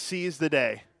Mets to seize the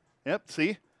day. Yep,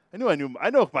 see? I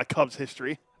know my Cubs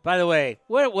history. By the way,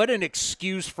 what an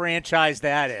excuse franchise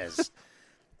that is.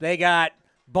 They got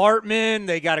Bartman,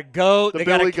 they got a goat, they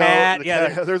got a cat.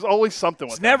 There's always something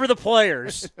with It's never the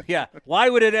players. Yeah. Why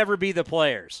would it ever be the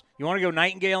players? You want to go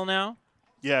Nightingale now?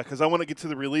 Yeah, because I want to get to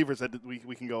the relievers that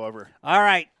we can go over. All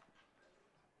right.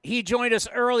 He joined us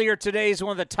earlier today. He's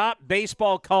one of the top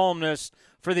baseball columnists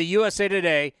for the USA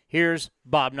Today. Here's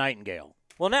Bob Nightingale.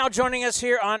 Well, now joining us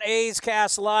here on A's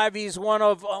Cast Live, he's one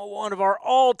of our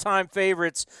all-time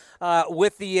favorites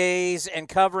with the A's and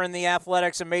covering the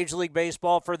athletics and Major League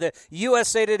Baseball for the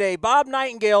USA Today. Bob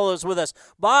Nightingale is with us.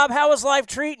 Bob, how is life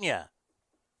treating you?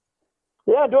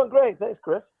 Yeah, doing great. Thanks,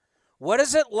 Chris. What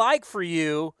is it like for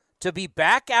you to be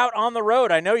back out on the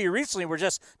road? I know you recently were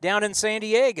just down in San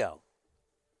Diego.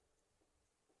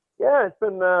 Yeah, it's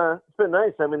been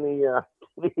nice. I mean,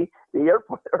 the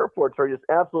airports are just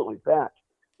absolutely packed.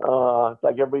 It's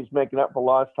like everybody's making up for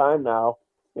lost time now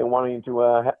and wanting to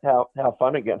have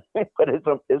fun again. But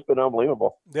it's been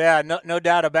unbelievable. Yeah, no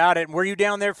doubt about it. Were you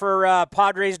down there for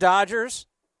Padres Dodgers?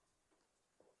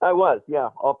 I was, yeah,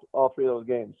 all three of those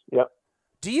games. Yep.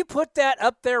 Do you put that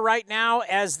up there right now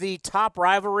as the top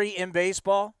rivalry in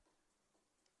baseball?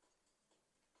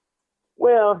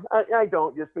 Well, I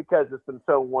don't, just because it's been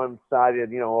so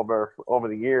one-sided, over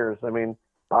the years. I mean,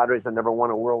 Padres have never won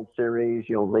a World Series.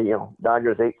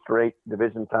 Dodgers 8 straight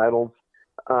division titles.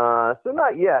 So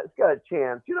not yet. It's got a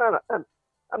chance.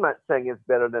 I'm not saying it's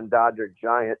better than Dodger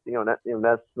Giant.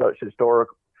 That's such a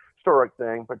historic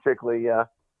thing, particularly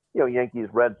Yankees,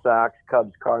 Red Sox,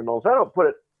 Cubs, Cardinals. I don't put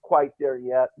it quite there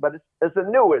yet, but it's the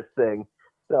newest thing.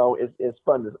 So it's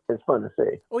fun to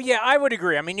see. Well, yeah, I would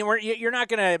agree. I mean, you're not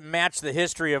going to match the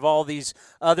history of all these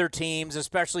other teams,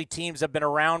 especially teams that have been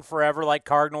around forever, like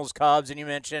Cardinals, Cubs, and you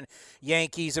mentioned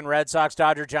Yankees and Red Sox,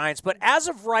 Dodger, Giants. But as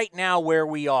of right now, where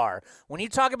we are, when you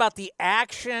talk about the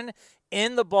action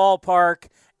in the ballpark,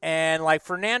 and like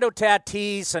Fernando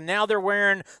Tatis, and now they're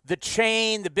wearing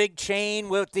the big chain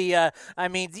with the,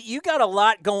 you got a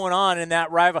lot going on in that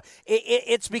rival.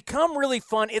 It's become really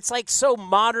fun. It's like so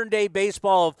modern-day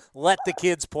baseball of let the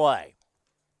kids play.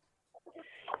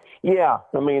 Yeah,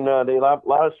 I mean, they have a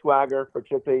lot of swagger,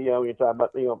 particularly, you talk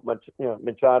about,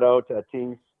 Machado,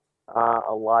 Tatis,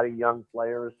 a lot of young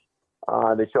players.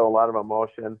 They show a lot of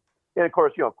emotion. And, of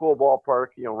course, cool ballpark,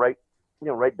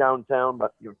 right downtown,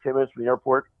 but 10 minutes from the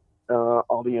airport,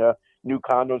 all the new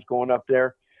condos going up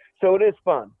there. So it is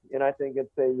fun. And I think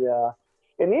it's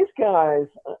and these guys,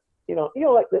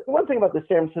 like the one thing about the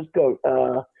San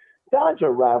Francisco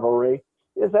Dodger rivalry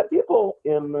is that people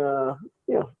in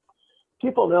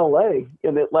LA,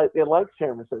 and they like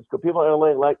San Francisco. People in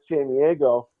LA like San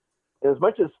Diego. And as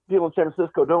much as people in San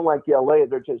Francisco don't like LA,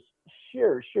 they're just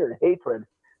sheer hatred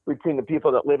between the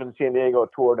people that live in San Diego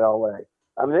toward LA.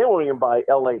 I mean, they won't even buy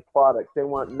LA products. They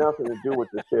want nothing to do with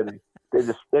the city. They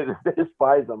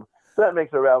despise them. So that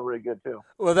makes the rivalry good too.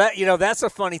 Well, that's a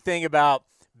funny thing about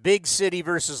big city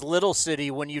versus little city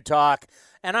when you talk.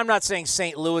 And I'm not saying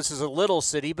St. Louis is a little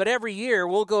city, but every year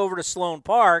we'll go over to Sloan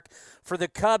Park for the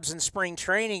Cubs in spring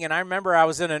training. And I remember I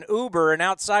was in an Uber, and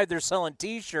outside they're selling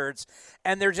T-shirts,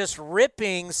 and they're just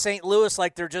ripping St. Louis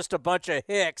like they're just a bunch of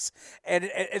hicks.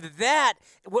 And that,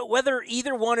 whether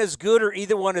either one is good or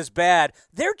either one is bad,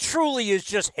 there truly is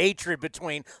just hatred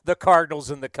between the Cardinals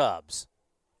and the Cubs.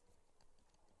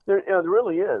 There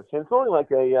really is. And it's only like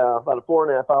about a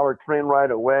 4.5-hour train ride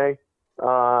away.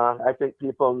 I think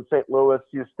people in St. Louis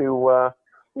used to,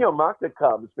 mock the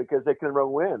Cubs because they can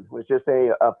win. It was just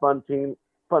a fun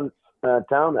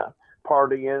town to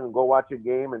party in and go watch a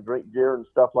game and drink beer and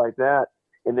stuff like that.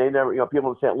 And they never,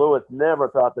 people in St. Louis never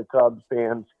thought the Cubs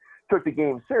fans took the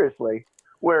game seriously.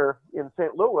 Where in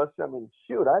St. Louis,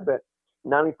 I bet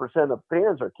 90% of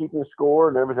fans are keeping score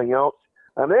and everything else.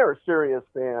 And they are serious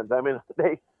fans. I mean,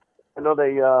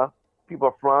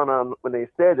 people frown on when they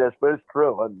say this, but it's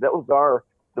true. And those are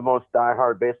the most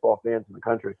diehard baseball fans in the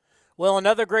country. Well,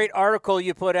 another great article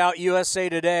you put out, USA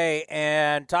Today,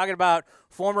 and talking about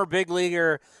former big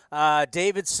leaguer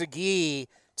David Segui,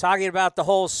 talking about the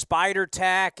whole spider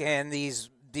tack and these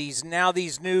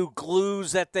new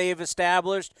glues that they've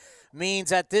established means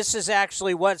that this is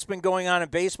actually what's been going on in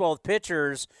baseball with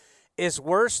pitchers is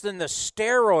worse than the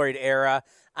steroid era.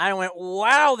 I went,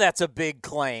 wow, that's a big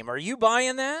claim. Are you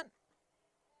buying that?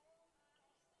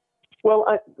 Well,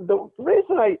 the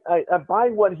reason I buy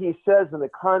what he says in the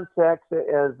context,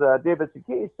 as David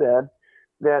Segui said,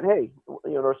 that, hey,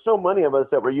 there's so many of us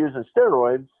that were using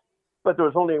steroids, but there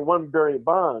was only one Barry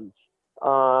Bonds.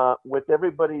 With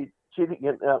everybody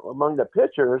cheating among the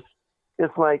pitchers,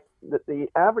 it's like the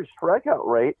average strikeout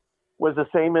rate was the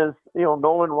same as,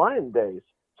 Nolan Ryan days.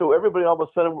 So everybody all of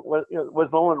a sudden was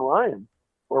Nolan Ryan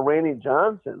or Randy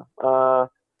Johnson.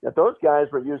 If those guys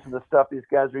were using the stuff these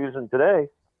guys are using today,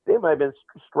 they might have been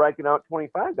striking out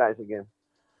 25 guys again.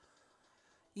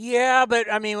 Yeah, but,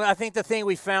 I think the thing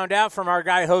we found out from our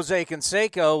guy Jose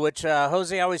Canseco, which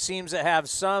Jose always seems to have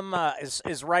some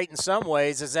is right in some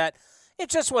ways, is that it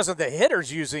just wasn't the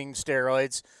hitters using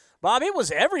steroids. Bob, it was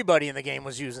everybody in the game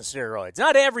was using steroids.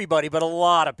 Not everybody, but a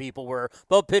lot of people were,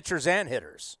 both pitchers and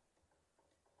hitters.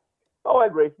 Oh, I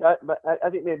agree. I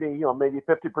think maybe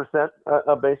 50%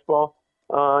 of baseball.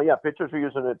 Pitchers are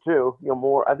using it too.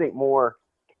 More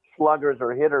sluggers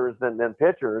or hitters than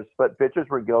pitchers, but pitchers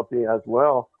were guilty as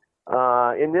well.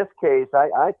 In this case,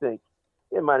 I think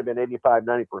it might have been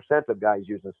 85-90% of guys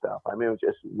using stuff. It was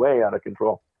just way out of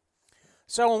control.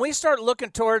 So when we start looking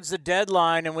towards the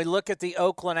deadline and we look at the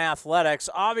Oakland Athletics,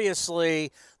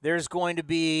 obviously there's going to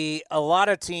be a lot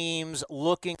of teams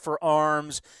looking for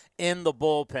arms in the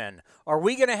bullpen. Are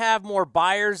we going to have more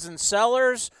buyers than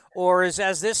sellers, or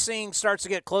as this thing starts to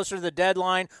get closer to the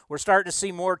deadline, we're starting to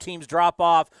see more teams drop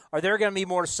off? Are there going to be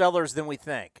more sellers than we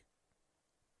think?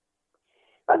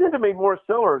 I think there'll be more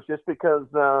sellers just because,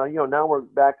 now we're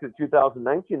back to the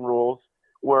 2019 rules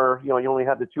where, you only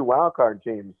have the 2 wild card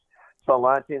teams. So a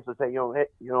lot of teams will say, hey,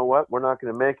 you know what, we're not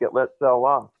going to make it, let's sell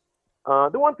off.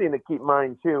 The one thing to keep in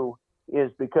mind, too,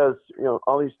 is because,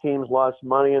 all these teams lost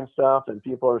money and stuff and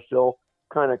people are still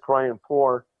kind of crying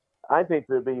poor, I think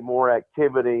there'll be more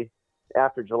activity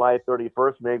after July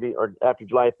 31st maybe, or after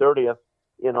July 30th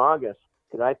in August,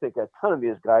 because I think a ton of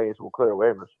these guys will clear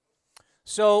waivers.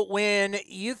 So when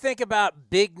you think about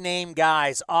big-name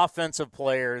guys, offensive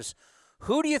players,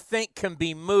 who do you think can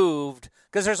be moved?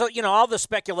 Because there's, all the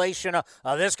speculation of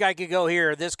this guy could go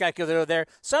here, this guy could go there.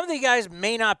 Some of the guys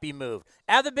may not be moved.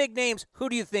 Out of the big names, who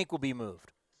do you think will be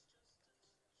moved?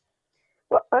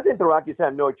 Well, I think the Rockies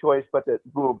have no choice but to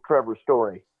move Trevor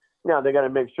Story. Now, they got to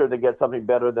make sure they get something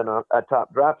better than a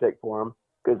top draft pick for him,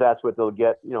 because that's what they'll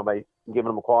get, by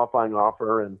giving him a qualifying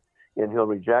offer and he'll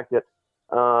reject it.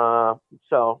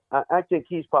 So I think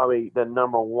he's probably the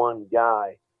number one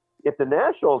guy. If the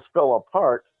Nationals fell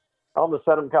apart, all of a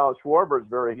sudden Kyle Schwarber is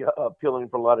very appealing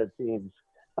for a lot of teams.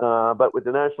 But with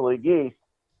the National League East,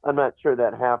 I'm not sure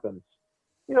that happens.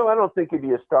 I don't think it'd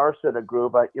be a star-studded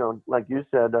group. Like you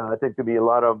said, I think there'd be a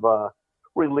lot of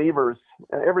relievers.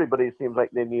 Everybody seems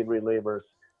like they need relievers.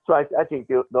 So I think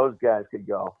those guys could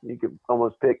go. You could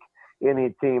almost pick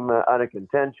any team out of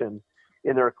contention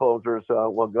in their closers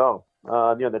will go.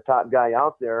 The top guy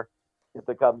out there, if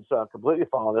the Cubs completely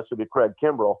follow this, would be Craig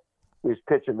Kimbrell, who's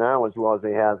pitching now as well as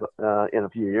he has in a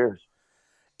few years.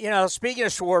 Speaking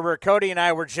of Schwarber, Cody and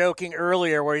I were joking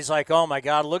earlier where he's like, oh, my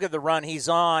God, look at the run he's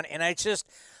on. And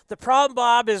the problem,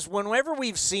 Bob, is whenever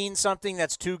we've seen something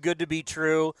that's too good to be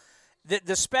true,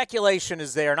 the speculation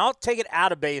is there, and I'll take it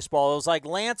out of baseball. It was like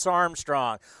Lance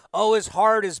Armstrong. Oh, his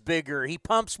heart is bigger. He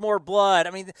pumps more blood.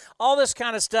 I mean, all this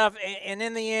kind of stuff. And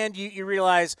in the end, you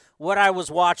realize what I was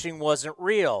watching wasn't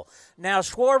real. Now,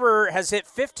 Schwarber has hit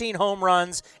 15 home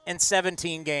runs in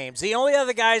 17 games. The only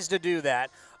other guys to do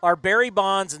that are Barry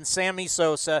Bonds and Sammy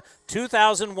Sosa,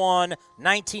 2001,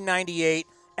 1998.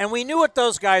 And we knew what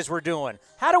those guys were doing.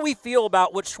 How do we feel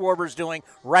about what Schwarber's doing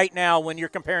right now when you're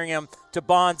comparing him to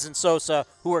Bonds and Sosa,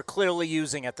 who are clearly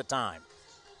using at the time?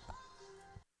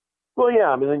 Well, yeah,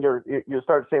 I mean, then you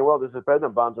start saying, well, this is better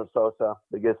than Bonds and Sosa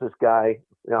because this guy,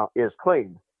 is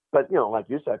clean. But, like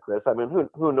you said, Chris, I mean,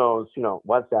 who knows,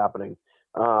 what's happening.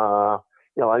 A lot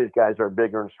of these guys are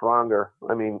bigger and stronger.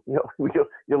 I mean, you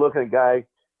look at a guy,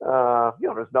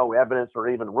 there's no evidence or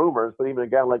even rumors, but even a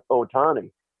guy like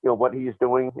Ohtani, what he's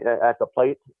doing at the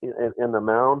plate in the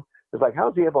mound. It's like,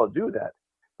 how's he able to do that?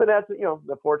 But that's,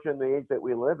 the fortune of the age that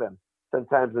we live in.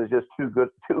 Sometimes it's just too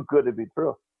good to be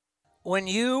true. When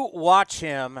you watch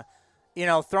him,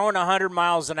 throwing 100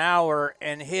 miles an hour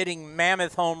and hitting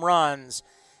mammoth home runs,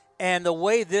 and the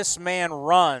way this man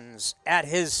runs at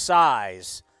his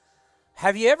size,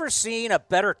 have you ever seen a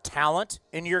better talent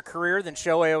in your career than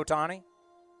Shohei Ohtani?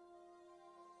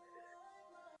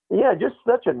 Yeah, just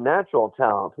such a natural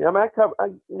talent. I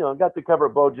got to cover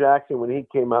Bo Jackson when he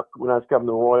came up when I was covering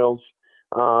the Royals.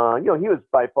 He was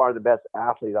by far the best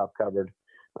athlete I've covered,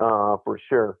 for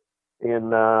sure. And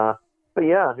but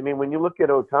yeah, I mean, when you look at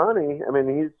Ohtani, I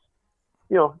mean,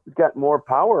 he's got more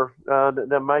power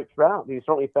than Mike Trout. He's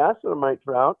certainly faster than Mike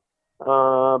Trout,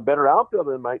 better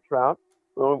outfielder than Mike Trout.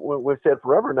 We've said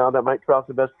forever now that Mike Trout's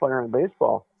the best player in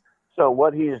baseball. So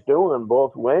what he's doing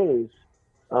both ways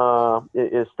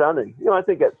is stunning. I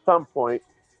think at some point,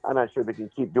 I'm not sure if he can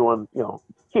keep doing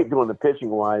the pitching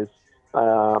wise.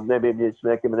 Maybe just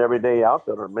make him an everyday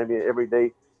outfielder, maybe an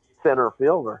everyday center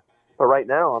fielder. But right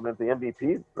now, I'm at the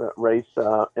MVP race,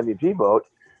 MVP vote.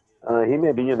 He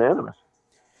may be unanimous.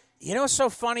 What's so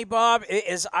funny, Bob,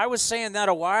 is I was saying that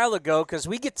a while ago because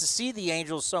we get to see the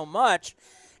Angels so much,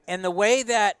 and the way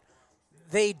that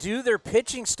they do their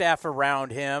pitching staff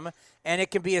around him, and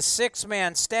it can be a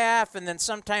six-man staff, and then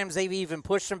sometimes they've even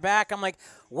pushed him back. I'm like,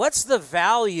 what's the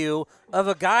value of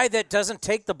a guy that doesn't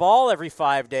take the ball every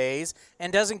 5 days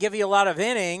and doesn't give you a lot of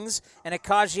innings, and it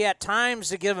causes you at times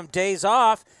to give him days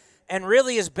off, and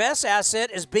really his best asset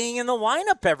is being in the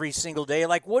lineup every single day?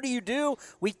 Like, what do?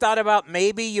 We thought about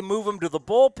maybe you move him to the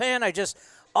bullpen.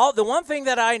 The one thing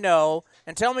that I know,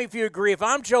 and tell me if you agree, if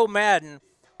I'm Joe Madden,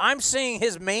 I'm seeing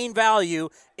his main value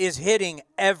is hitting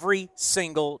every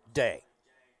single day.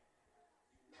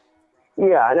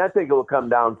 Yeah, and I think it will come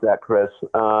down to that, Chris.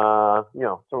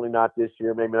 Certainly not this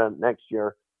year, maybe not next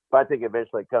year, but I think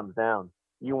eventually it comes down.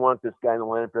 You want this guy in the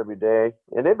lineup every day,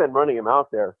 and they've been running him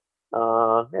out there.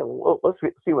 Let's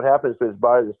see what happens to his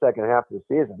body the second half of the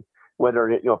season,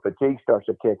 whether fatigue starts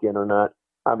to kick in or not.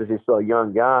 Obviously, still a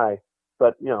young guy,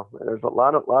 but there's a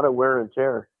lot of wear and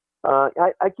tear.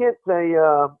 I can't say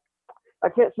I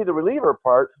can't see the reliever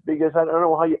part because I don't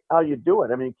know how you do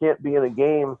it. I mean, you can't be in a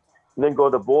game and then go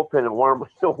to the bullpen and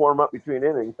still warm up between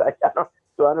innings. I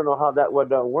don't know how that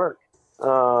would work.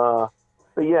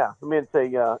 But yeah, I mean, it's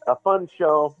a fun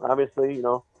show. Obviously,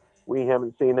 we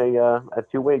haven't seen a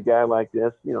two-way guy like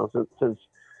this, since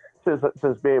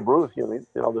Babe Ruth.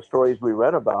 The stories we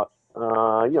read about.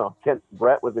 Kent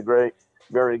Brett was a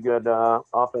very good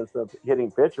offensive hitting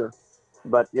pitcher.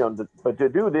 But but to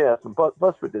do this, and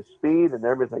plus with the speed and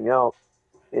everything else,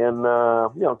 and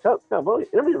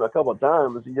interviewed him a couple of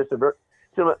times, he just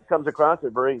comes across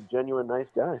a very genuine, nice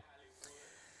guy.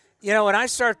 When I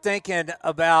start thinking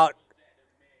about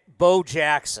Bo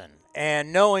Jackson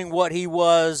and knowing what he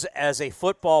was as a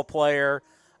football player,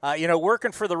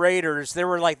 working for the Raiders, there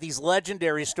were like these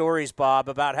legendary stories, Bob,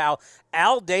 about how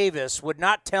Al Davis would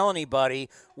not tell anybody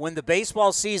when the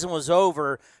baseball season was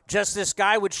over. Just this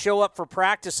guy would show up for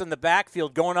practice in the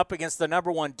backfield going up against the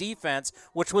number one defense,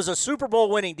 which was a Super Bowl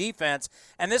winning defense,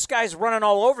 and this guy's running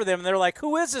all over them, and they're like,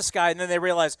 who is this guy? And then they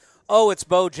realize, oh, it's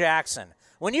Bo Jackson.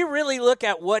 When you really look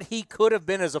at what he could have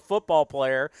been as a football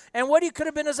player and what he could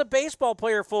have been as a baseball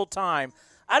player full time,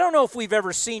 I don't know if we've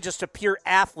ever seen just a pure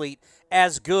athlete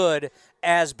as good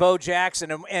as Bo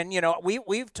Jackson. And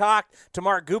we've talked to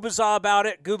Mark Gubicza about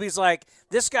it. Gooby's like,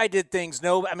 this guy did things.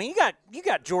 You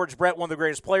got George Brett, one of the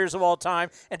greatest players of all time,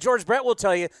 and George Brett will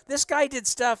tell you, this guy did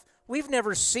stuff we've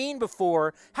never seen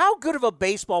before. How good of a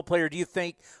baseball player do you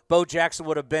think Bo Jackson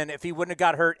would have been if he wouldn't have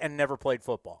got hurt and never played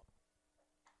football?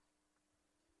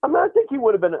 I think he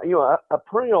would have been, a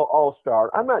perennial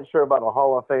all-star. I'm not sure about a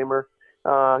Hall of Famer.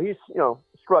 He's,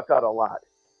 struck out a lot.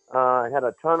 Had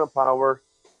a ton of power,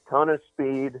 ton of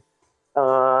speed.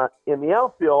 In the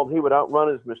outfield, he would outrun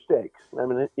his mistakes. I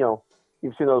mean,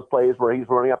 you've seen those plays where he's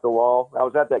running up the wall. I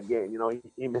was at that game.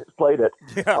 He misplayed it.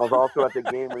 Yeah. I was also at the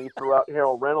game when he threw out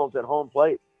Harold Reynolds at home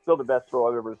plate. Still the best throw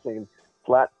I've ever seen,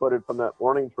 flat-footed from that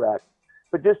warning track.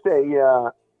 But just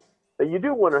you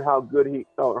do wonder how great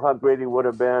he would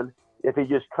have been if he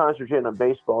just concentrated on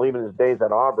baseball, even his days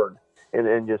at Auburn,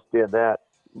 and just did that.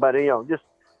 But just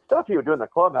stuff he would do in the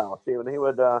clubhouse. Even he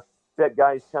would bet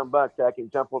guys $10 I can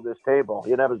jump over this table.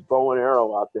 He'd have his bow and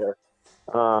arrow out there.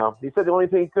 He said the only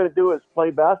thing he couldn't do is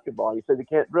play basketball. He said he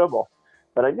can't dribble.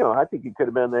 But I think he could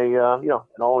have been an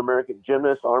All-American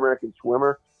gymnast, All-American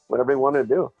swimmer, whatever he wanted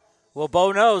to do. Well,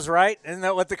 Bo knows, right? Isn't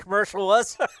that what the commercial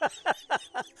was?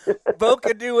 Bo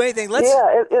could do anything. Go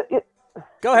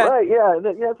ahead. Right, yeah.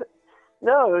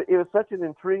 No, it was such an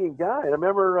intriguing guy. I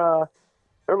remember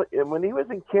early when he was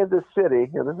in Kansas City,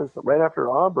 and this is right after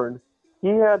Auburn, he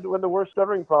had one of the worst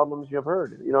stuttering problems you've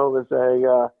heard. It was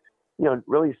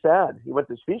really sad. He went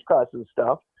to speech class and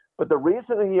stuff, but the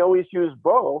reason he always used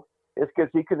Bo is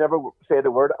because he could never say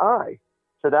the word I.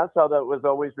 So that's how that was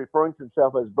always referring to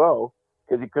himself as Bo,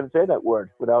 because he couldn't say that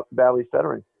word without badly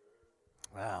stuttering.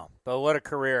 Wow. But what a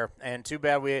career. And too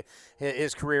bad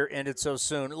his career ended so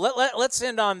soon. Let's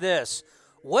end on this.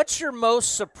 What's your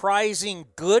most surprising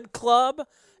good club,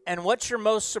 and what's your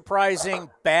most surprising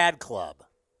bad club?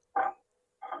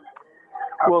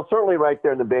 Well, certainly right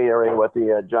there in the Bay Area with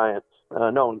the Giants.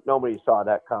 Nobody saw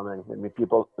that coming. I mean,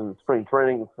 people in spring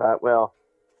training thought,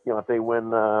 if they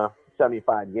win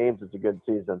 75 games, it's a good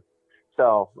season.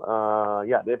 So,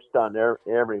 they've stunned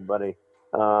everybody.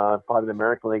 Probably the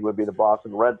American League would be the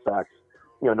Boston Red Sox.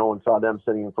 No one saw them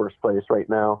sitting in first place right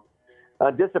now.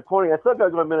 Disappointing. I still got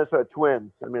to go with Minnesota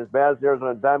Twins. I mean, as bad as the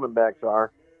Arizona Diamondbacks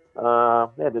are,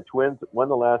 they had the Twins won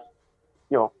the last,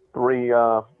 3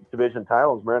 division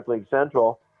titles, American League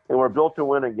Central, and were built to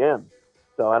win again.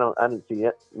 So I didn't see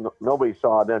it. Nobody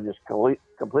saw them just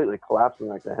completely collapsing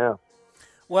like they have.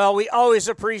 Well, we always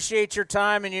appreciate your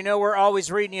time, and we're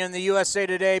always reading you in the USA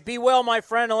Today. Be well, my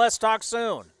friend, and let's talk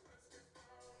soon.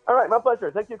 All right, my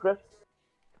pleasure. Thank you, Chris.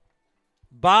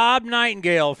 Bob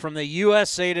Nightingale from the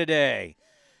USA Today,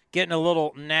 getting a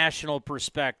little national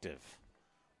perspective.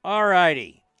 All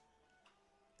righty.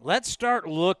 Let's start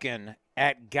looking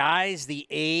at guys the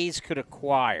A's could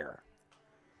acquire.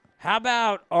 How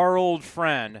about our old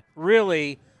friend,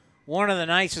 really one of the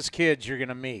nicest kids you're going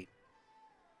to meet?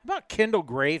 How about Kendall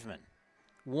Graveman?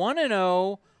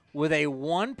 1-0 with a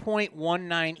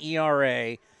 1.19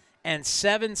 ERA and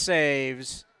 7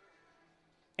 saves,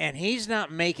 and he's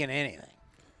not making anything.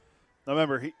 Now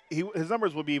remember, his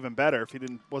numbers would be even better if he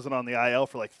wasn't on the IL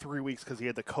for like 3 weeks because he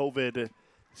had the COVID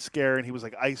scare and he was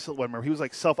like he was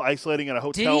like self-isolating in a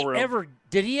hotel room.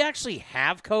 Did he actually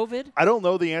have COVID? I don't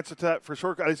know the answer to that for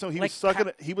sure. I just know he was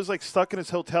stuck in his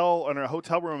hotel in a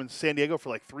hotel room in San Diego for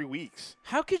like 3 weeks.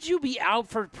 How could you be out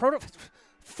for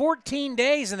 14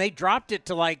 days and they dropped it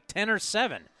to like 10 or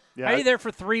 7? Yeah, how are you there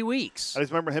for 3 weeks? I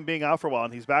just remember him being out for a while,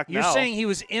 and he's back now. You're saying he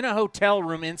was in a hotel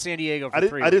room in San Diego for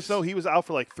 3 weeks? I just know he was out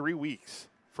for like 3 weeks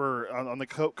on the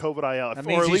COVID IL. That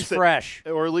means he's fresh.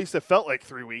 Or at least it felt like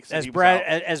 3 weeks. As Brad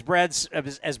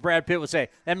Pitt would say,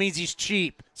 that means he's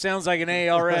cheap. Sounds like an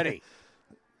A already.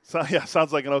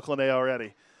 Sounds like an Oakland A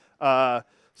already.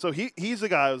 So he's the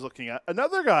guy I was looking at.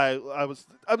 Another guy I was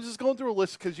just going through a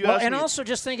list because you asked me. And also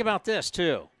just think about this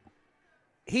too.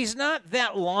 He's not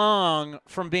that long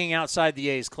from being outside the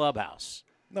A's clubhouse.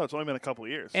 No, it's only been a couple of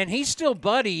years. And he's still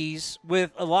buddies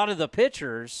with a lot of the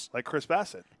pitchers. Like Chris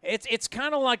Bassett. It's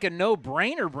kind of like a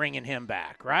no-brainer bringing him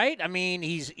back, right? I mean,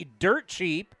 he's dirt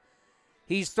cheap.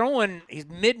 He's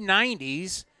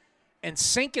mid-90s and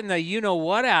sinking the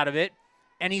you-know-what out of it,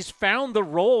 and he's found the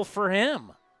role for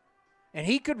him. And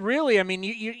he could really, I mean,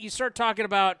 you start talking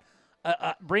about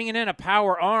bringing in a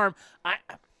power arm.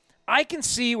 I can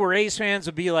see where A's fans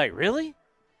would be like, really?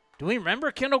 Do we remember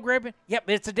Kendall Graveman? Yeah,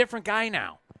 but it's a different guy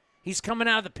now. He's coming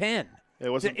out of the pen.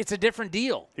 It's a different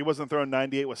deal. He wasn't throwing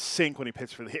 98 with sink when he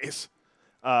pitched for the A's.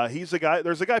 He's a guy.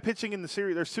 There's a guy pitching in the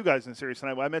series. There's 2 guys in the series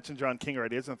tonight. I mentioned John King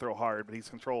already. He doesn't throw hard, but he's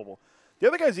controllable. The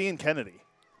other guy's Ian Kennedy.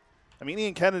 I mean,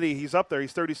 Ian Kennedy, he's up there.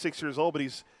 He's 36 years old, but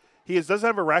he doesn't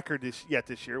have a record yet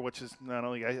this year, which is not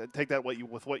only I take that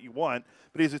with what you want,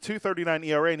 but he has a 2.39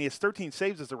 ERA and he has 13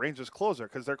 saves as the Rangers closer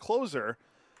because their closer,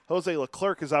 Jose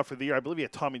Leclerc, is out for the year. I believe he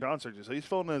had Tommy John surgery, so he's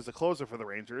filling in as the closer for the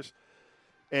Rangers.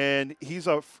 And he's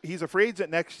a free agent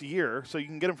next year, so you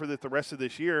can get him for the rest of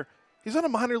this year. He's on a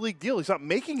minor league deal. He's not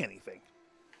making anything.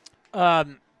 I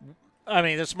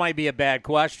mean, this might be a bad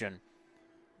question,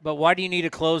 but why do you need a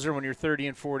closer when you're 30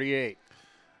 and 48?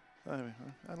 I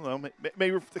don't know.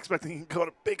 Maybe we're expecting him to go on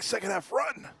a big second-half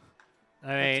run.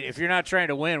 I mean, if you're not trying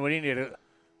to win, what do you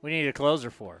need a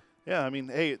closer for? Yeah, I mean,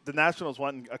 hey, the Nationals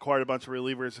went and acquired a bunch of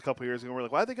relievers a couple years ago. We're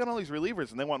like, why have they got all these relievers?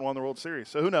 And they went and won the World Series.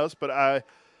 So who knows? But I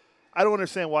don't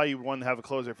understand why you want to have a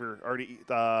closer if you're already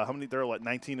how many? They're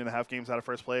 19 and a half games out of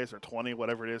first place or 20,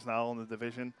 whatever it is now in the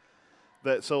division.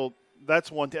 So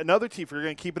that's one. Another team, if you're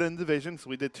going to keep it in the division,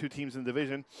 so we did 2 teams in the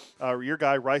division. Your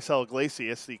guy, Raisel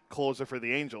Iglesias, the closer for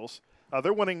the Angels.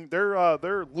 They're winning.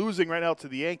 They're losing right now to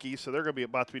the Yankees, so they're going to be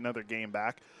about to be another game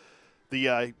back.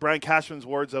 The Brian Cashman's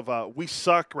words of "we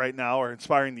suck" right now are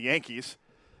inspiring the Yankees.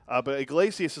 But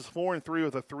Iglesias is 4-3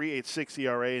 with a 3.86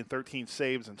 ERA and 13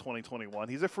 saves in 2021.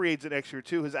 He's a free agent next year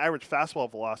too. His average fastball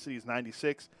velocity is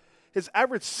 96. His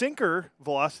average sinker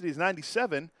velocity is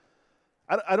 97.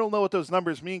 I don't know what those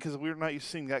numbers mean because we're not used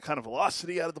to seeing that kind of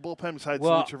velocity out of the bullpen besides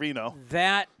Lou Trevino.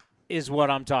 That is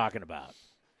what I'm talking about.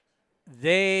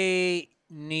 They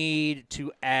need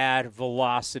to add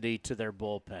velocity to their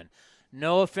bullpen.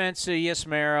 No offense to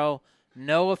Yasmero.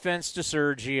 No offense to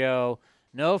Sergio.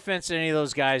 No offense to any of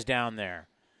those guys down there.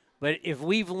 But if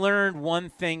we've learned one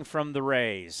thing from the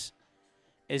Rays,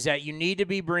 is that you need to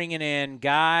be bringing in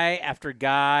guy after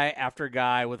guy after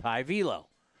guy with high velo,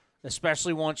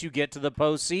 especially once you get to the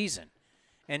postseason.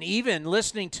 And even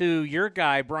listening to your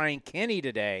guy, Brian Kenny,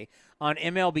 today on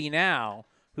MLB Now,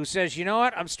 who says, you know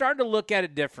what, I'm starting to look at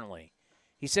it differently.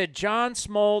 He said John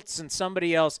Smoltz and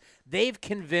somebody else, they've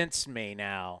convinced me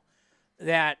now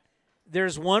that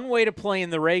there's one way to play in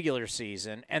the regular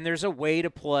season and there's a way to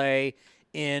play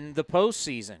in the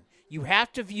postseason. You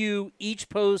have to view each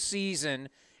postseason,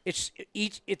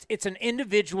 it's an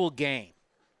individual game,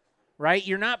 right?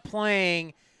 You're not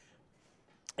playing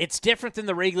 – it's different than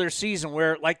the regular season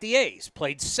where, like the A's,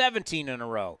 played 17 in a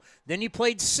row. Then you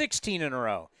played 16 in a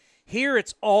row. Here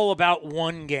it's all about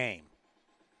one game.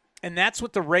 And that's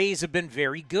what the Rays have been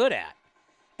very good at.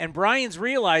 And Brian's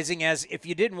realizing, as if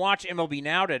you didn't watch MLB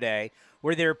Now today,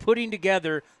 where they're putting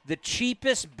together the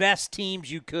cheapest, best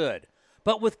teams you could,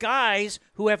 but with guys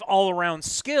who have all-around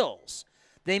skills.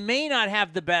 They may not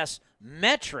have the best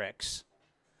metrics,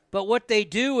 but what they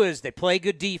do is they play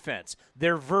good defense.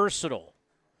 They're versatile.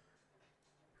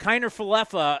 Kiner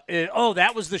Falefa,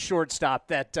 that was the shortstop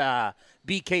that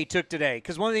BK took today.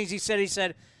 Because one of the things he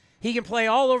said he can play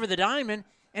all over the diamond,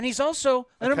 and he's also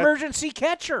an emergency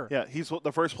catcher. Yeah, he's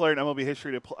the first player in MLB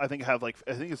history to, I think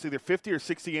it's either 50 or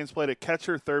 60 games played at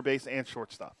catcher, third base, and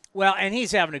shortstop. Well, and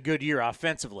he's having a good year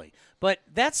offensively. But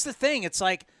that's the thing. It's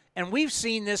like, and we've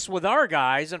seen this with our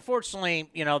guys. Unfortunately,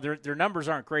 their numbers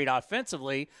aren't great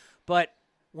offensively. But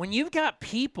when you've got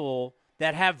people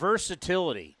that have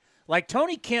versatility, like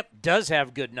Tony Kemp does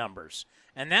have good numbers,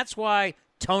 and that's why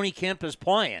Tony Kemp is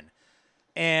playing.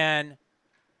 And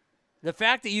the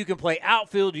fact that you can play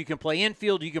outfield, you can play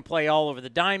infield, you can play all over the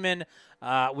diamond.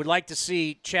 Would like to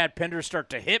see Chad Pinder start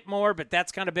to hit more, but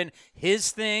that's kind of been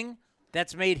his thing.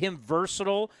 That's made him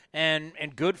versatile and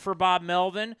good for Bob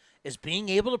Melvin, is being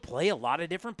able to play a lot of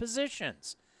different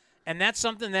positions. And that's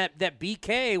something that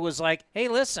BK was like, hey,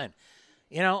 listen,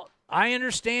 I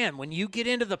understand when you get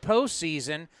into the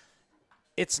postseason,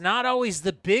 it's not always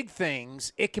the big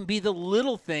things. It can be the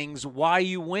little things why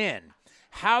you win.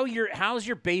 How's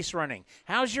your base running?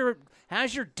 How's your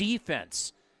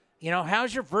defense?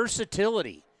 How's your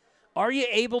versatility? Are you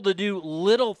able to do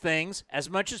little things as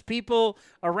much as people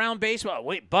around baseball?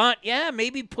 Wait, bunt? Yeah,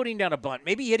 maybe putting down a bunt,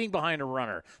 maybe hitting behind a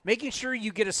runner, making sure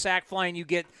you get a sac fly and you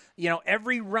get,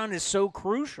 every run is so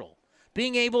crucial.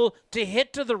 Being able to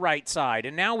hit to the right side.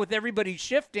 And now with everybody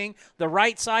shifting, the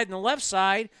right side and the left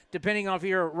side, depending on if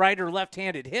you're a right or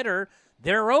left-handed hitter,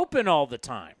 they're open all the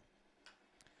time.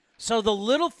 So the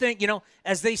little thing,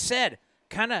 as they said,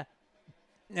 kind of,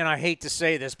 and I hate to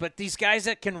say this, but these guys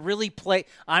that can really play,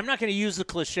 I'm not going to use the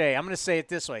cliche. I'm going to say it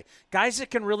this way. Guys that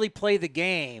can really play the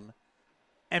game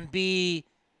and be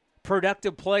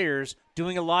productive players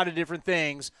doing a lot of different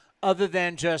things other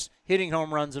than just hitting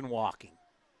home runs and walking.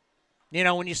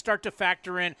 When you start to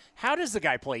factor in, how does the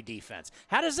guy play defense?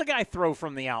 How does the guy throw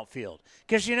from the outfield?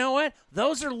 Because you know what?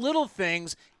 Those are little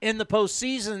things in the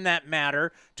postseason that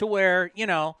matter to where,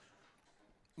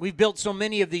 we've built so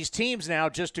many of these teams now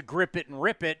just to grip it and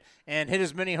rip it and hit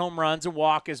as many home runs and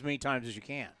walk as many times as you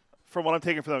can. From what I'm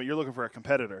taking from them, you're looking for a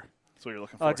competitor. That's what you're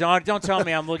looking for. Oh, don't tell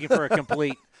me I'm looking for a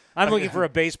complete – I'm looking for a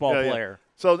baseball player.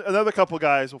 Yeah. So another couple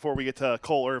guys before we get to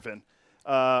Cole Irvin.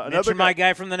 My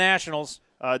guy from the Nationals.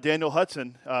 Daniel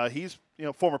Hudson. He's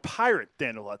former Pirate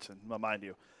Daniel Hudson, mind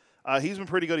you. He's been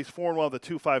pretty good. He's 4-1 with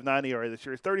a 2.59 ERA this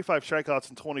year. 35 strikeouts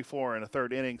in 24 and a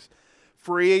third innings.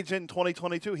 free agent in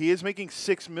 2022. He is making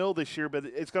 $6 million this year, but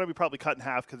it's going to be probably cut in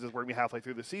half because we're going to be halfway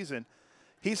through the season.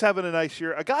 He's having a nice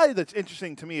year. A guy that's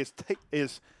interesting to me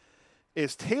is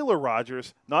Taylor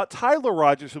Rogers, not Tyler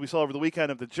Rogers, who we saw over the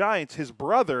weekend of the Giants. His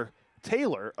brother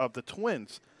Taylor of the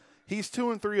Twins. He's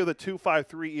 2-3 with a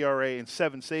 2.53 ERA and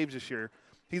 7 saves this year.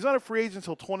 He's not a free agent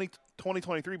until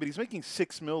 2023, but he's making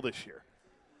 $6 million this year.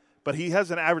 But he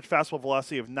has an average fastball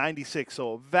velocity of 96,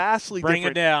 so vastly Bring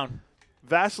it down.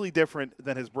 Vastly different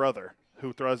than his brother, who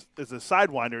is a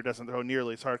sidewinder, doesn't throw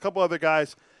nearly as hard. A couple other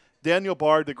guys, Daniel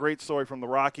Bard, the great story from the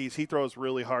Rockies. He throws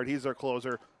really hard. He's their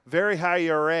closer. Very high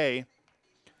ERA,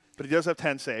 but he does have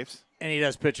 10 saves. And he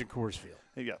does pitch in Coors Field.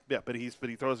 Yeah, but he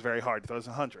throws very hard. He throws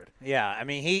 100. Yeah, I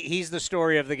mean he's the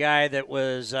story of the guy that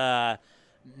was Nuke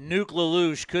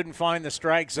Lelouch, couldn't find the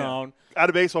strike zone. Out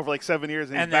of baseball for like 7 years,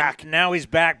 and he's back. Now he's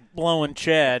back blowing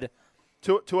Ched.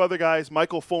 Two other guys,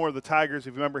 Michael Fulmer of the Tigers,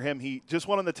 if you remember him, he just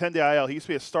won on the 10-day IL. He used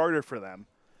to be a starter for them.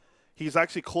 He's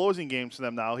actually closing games for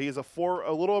them now. He has a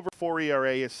little over 4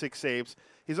 ERA, he has 6 saves.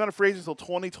 He's on a free agent until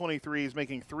 2023. He's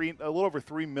making a little over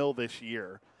 $3 million this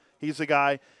year. He's the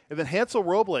guy. And then Hansel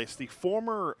Robles, the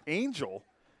former Angel,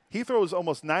 he throws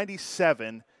almost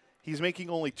 97. He's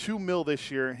making only $2 million this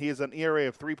year. He has an ERA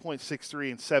of 3.63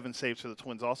 and 7 saves for the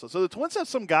Twins also. So the Twins have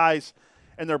some guys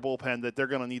in their bullpen that they're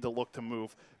going to need to look to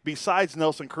move besides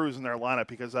Nelson Cruz in their lineup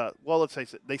because, let's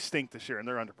face it, they stink this year and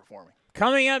they're underperforming.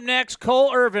 Coming up next,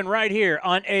 Cole Irvin right here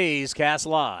on A's Cast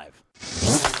Live.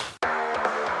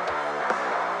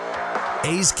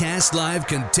 A's Cast Live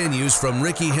continues from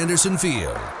Rickey Henderson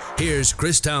Field. Here's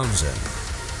Chris Townsend.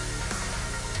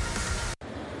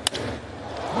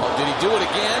 Oh, did he do it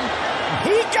again?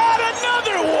 He got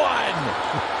another one!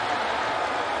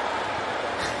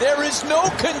 There is no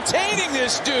containing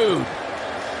this dude.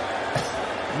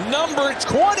 Number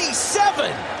 27.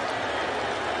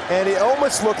 And it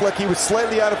almost looked like he was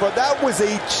slightly out of front. That was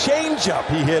a changeup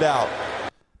he hit out.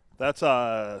 That's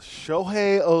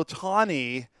Shohei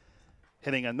Ohtani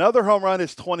hitting another home run,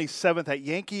 his 27th at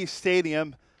Yankee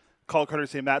Stadium. Call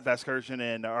courtesy Matt Vasgersian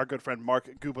and our good friend Mark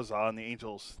Gubazza on the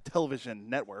Angels television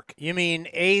network. You mean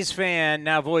A's fan,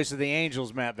 now voice of the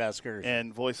Angels, Matt Vasgersian.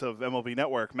 And voice of MLB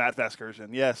Network, Matt Vasgersian,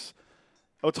 yes.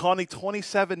 Ohtani,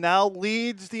 27, now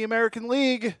leads the American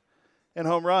League in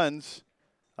home runs.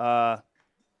 Bob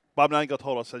Nightingale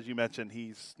told us, as you mentioned,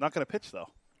 he's not going to pitch, though,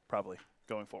 probably,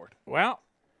 going forward. Well,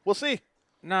 we'll see.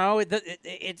 No,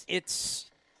 it's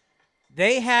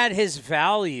they had his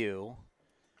value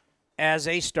as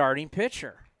a starting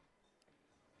pitcher.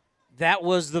 That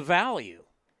was the value.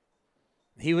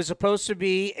 He was supposed to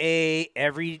be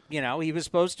he was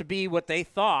supposed to be what they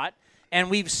thought,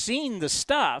 and we've seen the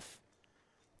stuff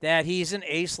that he's an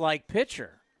ace-like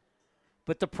pitcher.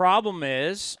 But the problem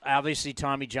is, obviously,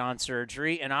 Tommy John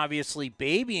surgery and obviously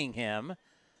babying him.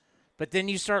 But then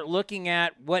you start looking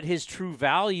at what his true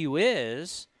value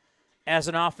is as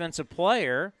an offensive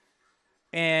player,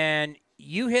 and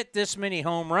you hit this many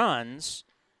home runs.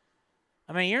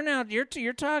 I mean,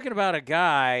 you're talking about a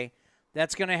guy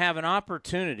that's going to have an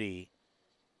opportunity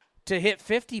to hit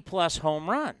 50-plus home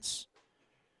runs.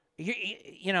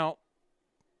 You know,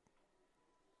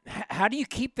 how do you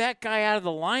keep that guy out of the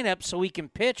lineup so he can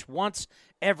pitch once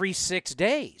every 6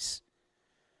 days?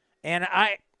 And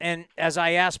as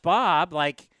I asked Bob,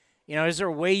 is there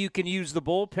a way you can use the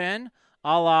bullpen,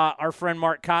 a la our friend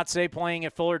Mark Kotze playing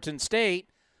at Fullerton State?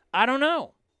 I don't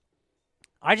know.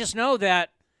 I just know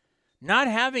that not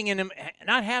having him in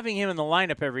the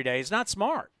lineup every day is not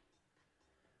smart.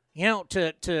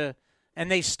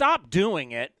 And they stopped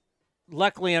doing it,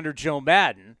 luckily under Joe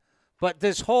Madden. But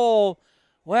this whole,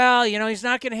 he's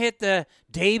not going to hit the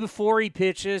day before he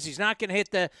pitches. He's not going to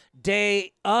hit the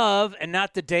day of and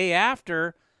not the day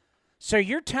after. So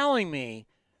you're telling me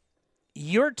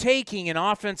you're taking an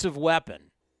offensive weapon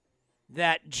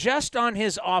that just on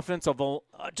his offense alone,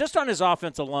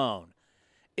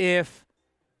 if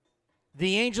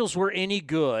the Angels were any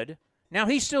good, now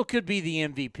he still could be the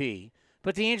MVP,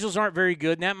 but the Angels aren't very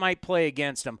good, and that might play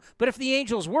against him. But if the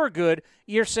Angels were good,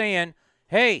 you're saying,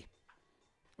 hey,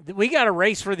 we got a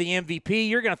race for the MVP.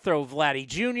 You're going to throw Vladdy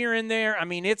Jr. in there. I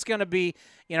mean, it's going to be,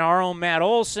 our own Matt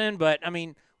Olson. But, I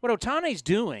mean, what Ohtani's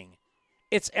doing,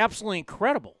 it's absolutely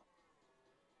incredible.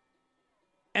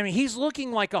 I mean, he's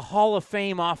looking like a Hall of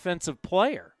Fame offensive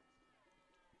player.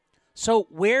 So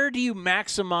where do you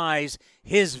maximize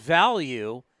his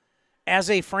value as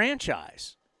a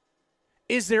franchise?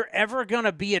 Is there ever going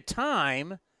to be a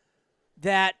time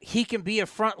that he can be a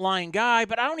frontline guy?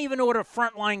 But I don't even know what a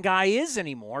frontline guy is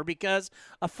anymore, because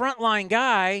a frontline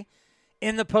guy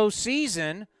in the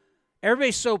postseason,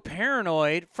 everybody's so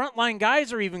paranoid. Frontline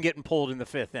guys are even getting pulled in the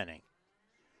 5th inning.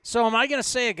 So am I going to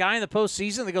say a guy in the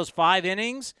postseason that goes 5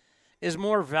 innings is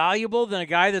more valuable than a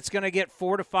guy that's going to get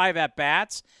 4 to 5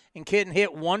 at-bats and can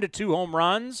hit 1 to 2 home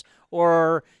runs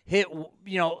or hit,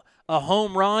 a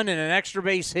home run and an extra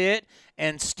base hit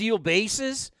and steal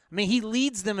bases? I mean, he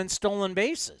leads them in stolen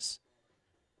bases.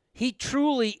 He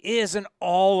truly is an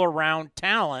all-around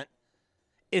talent.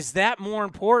 Is that more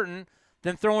important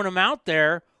than throwing him out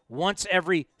there once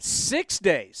every 6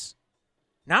 days?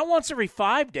 Not once every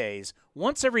 5 days,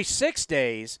 once every 6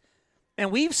 days.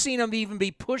 And we've seen him even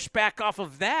be pushed back off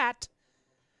of that.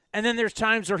 And then there's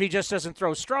times where he just doesn't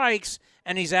throw strikes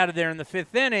and he's out of there in the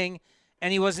 5th inning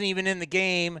and he wasn't even in the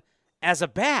game as a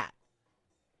bat.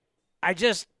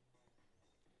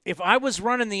 If I was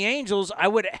running the Angels, I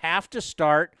would have to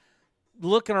start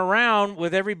looking around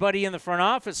with everybody in the front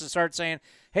office and start saying,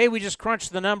 hey, we just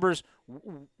crunched the numbers.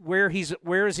 Where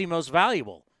is he most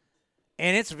valuable?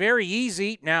 And it's very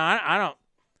easy. Now,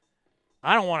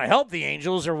 I don't want to help the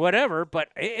Angels or whatever, but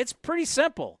it's pretty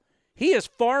simple. He is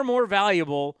far more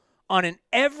valuable on an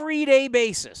everyday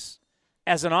basis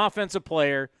as an offensive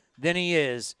player than he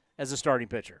is as a starting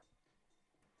pitcher.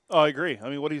 Oh, I agree. I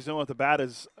mean, what he's doing with the bat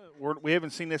is we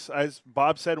haven't seen this, as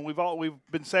Bob said, and we've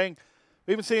been saying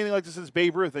we haven't seen anything like this since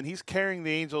Babe Ruth, and he's carrying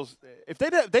the Angels. If they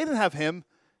didn't have him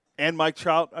and Mike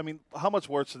Trout, I mean, how much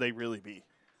worse would they really be?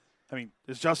 I mean,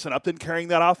 is Justin Upton carrying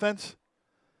that offense?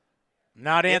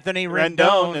 Not Anthony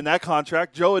Rendon. In that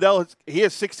contract. Joe Adell, he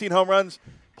has 16 home runs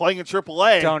playing in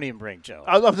AAA. Don't even bring Joe.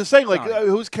 I'm just saying,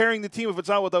 who's carrying the team if it's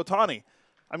not with Ohtani?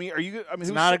 I mean, it's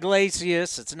not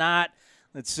Iglesias. It's not,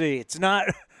 it's not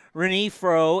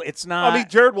Renifro. It's not. I mean,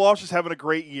 Jared Walsh is having a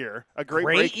great year. A great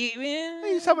break. Yeah.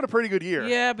 He's having a pretty good year.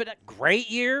 Yeah, but a great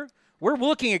year? We're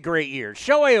looking at great years.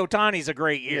 Shohei Ohtani's a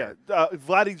great year. Yeah,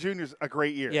 Vladdy Jr.'s a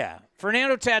great year. Yeah.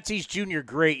 Fernando Tatis Jr.,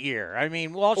 great year. I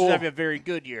mean, Walsh should have a very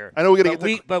good year. I know we're going to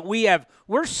get But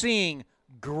we're seeing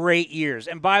great years.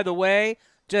 And by the way,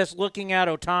 just looking at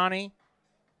Ohtani,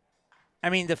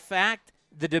 I mean, the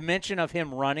dimension of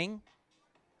him running,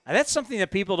 that's something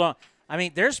that people don't. I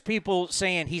mean, there's people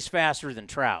saying he's faster than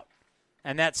Trout.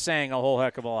 And that's saying a whole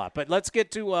heck of a lot. But let's get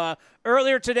to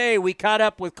earlier today, we caught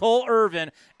up with Cole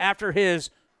Irvin after his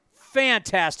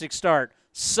fantastic start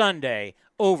Sunday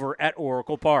over at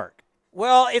Oracle Park.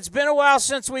 Well, it's been a while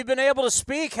since we've been able to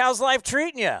speak. How's life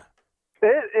treating you?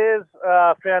 It is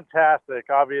fantastic,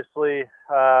 obviously.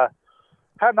 Had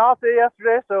an off day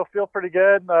yesterday, so feel pretty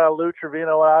good. Lou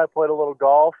Trevino and I played a little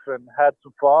golf and had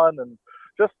some fun and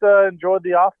just enjoyed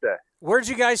the off day. Where'd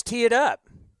you guys tee it up?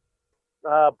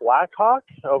 Blackhawk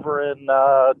over in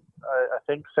I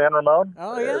think San Ramon.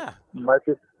 Oh yeah, might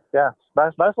be. Yeah,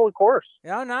 nice little course.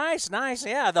 Oh, nice.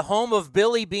 Yeah, the home of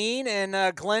Billy Bean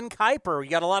and Glenn Kuiper. You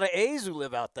got a lot of A's who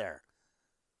live out there.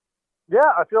 Yeah,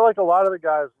 I feel like a lot of the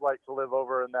guys like to live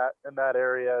over in that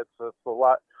area. It's a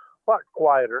lot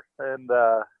quieter and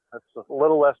it's a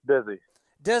little less busy.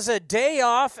 Does a day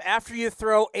off after you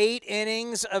throw 8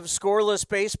 innings of scoreless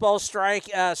baseball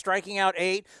striking out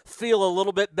 8 feel a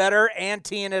little bit better and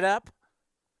teeing it up?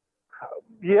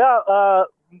 Yeah,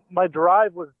 my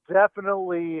drive was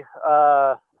definitely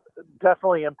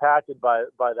impacted by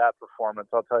that performance.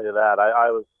 I'll tell you that.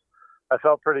 I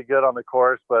felt pretty good on the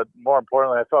course, but more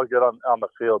importantly, I felt good on the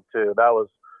field too. That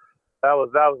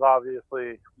was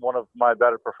obviously one of my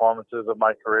better performances of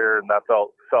my career, and that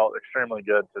felt extremely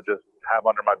good to just have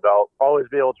under my belt. Always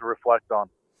be able to reflect on.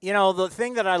 You know, the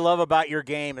thing that I love about your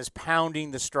game is pounding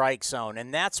the strike zone,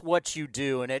 and that's what you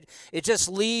do, and it just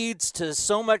leads to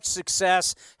so much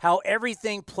success, how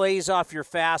everything plays off your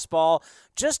fastball.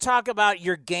 Just talk about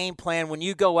your game plan when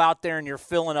you go out there and you're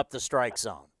filling up the strike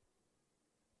zone.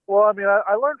 Well, I mean,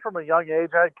 I learned from a young age.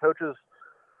 I had coaches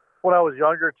when I was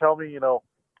younger tell me,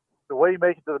 the way you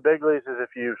make it to the big leagues is if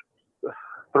you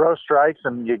throw strikes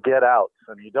and you get outs,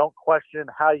 and you don't question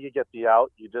how you get the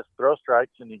out. You just throw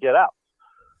strikes and you get outs.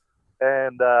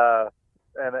 And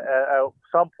at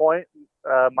some point,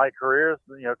 my career,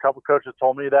 a couple coaches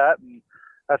told me that, and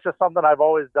that's just something I've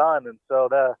always done. And so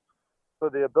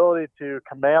the ability to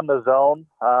command the zone,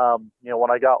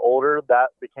 when I got older, that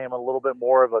became a little bit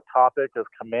more of a topic of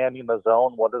commanding the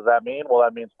zone. What does that mean? Well,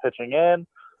 that means pitching in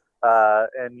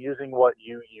and using what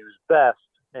you use best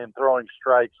in throwing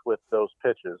strikes with those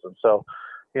pitches. And so,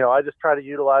 I just try to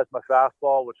utilize my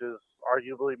fastball, which is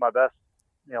arguably my best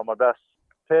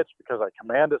pitch, because I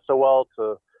command it so well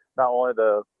to not only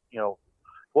the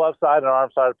glove side and arm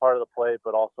side part of the plate,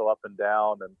 but also up and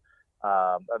down. And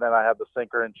then I have the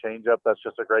sinker and changeup. That's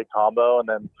just a great combo. And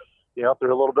then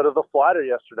threw a little bit of the slider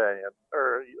yesterday,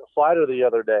 or slider the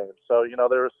other day. So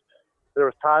there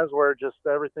was times where just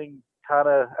everything kind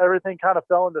of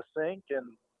fell into sync.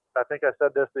 And I think I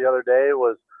said this the other day,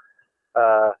 was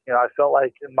I felt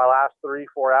like in my last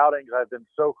 3-4 outings, I've been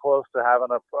so close to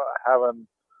having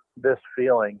this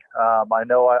feeling. I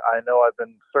know I've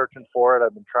been searching for it.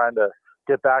 I've been trying to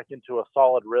get back into a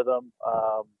solid rhythm,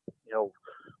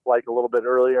 like a little bit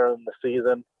earlier in the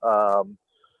season.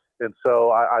 And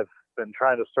so I've been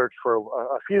trying to search for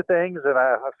a few things, and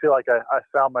I feel like I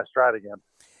found my stride again.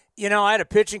 I had a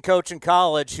pitching coach in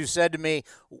college who said to me,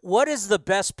 what is the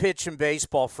best pitch in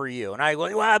baseball for you? And I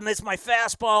go, well, it's my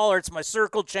fastball or it's my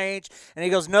circle change. And he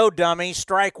goes, no, dummy,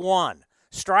 strike one.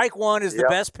 Strike one is the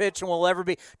best pitch and will ever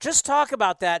be. Just talk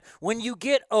about that. When you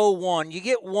get 0-1, you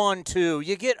get 1-2,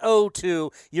 you get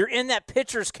 0-2, you're in that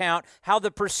pitcher's count, how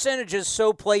the percentages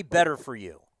so play better for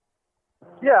you.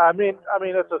 Yeah, I mean,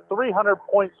 it's a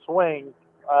 300-point swing,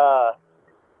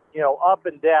 up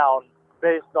and down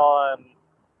based on,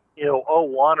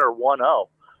 0-1 or 1-0.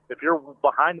 If you're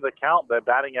behind the count, the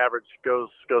batting average goes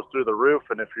through the roof,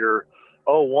 and if you're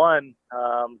 0-1,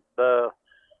 the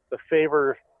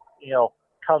favor,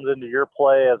 comes into your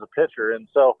play as a pitcher. And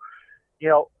so,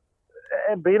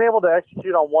 and being able to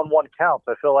execute on 1-1 counts,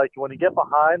 I feel like when you get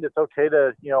behind, it's okay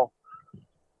to,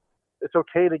 it's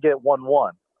okay to get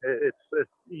 1-1. It's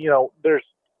there's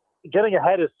getting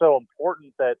ahead is so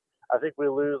important that I think we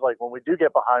lose. Like when we do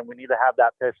get behind, we need to have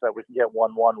that pitch that we can get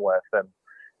 1-1 with,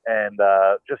 and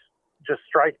just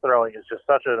strike throwing is just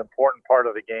such an important part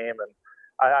of the game. And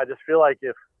I just feel like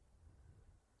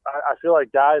I feel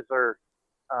like guys are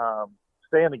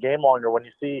stay in the game longer when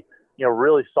you see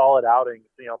really solid outings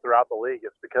throughout the league.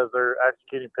 It's because they're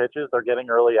executing pitches, they're getting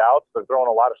early outs, they're throwing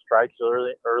a lot of strikes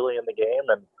early in the game,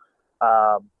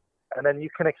 and then you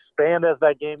can expand as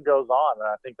that game goes on. And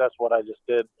I think that's what I just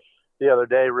did the other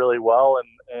day really well.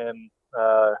 And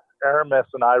Aramis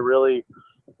and I really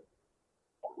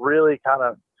kind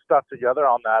of stuck together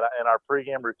on that in our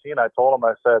pregame routine. I told him,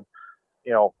 I said,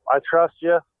 I trust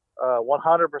you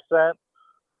 100%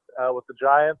 with the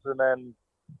Giants, and then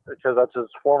because that's his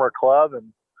former club,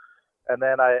 and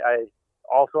then I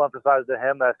also emphasized to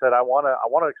him that I said I want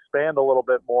to expand a little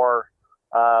bit more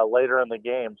later in the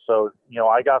game. So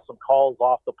I got some calls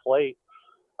off the plate.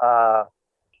 The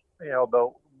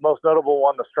most notable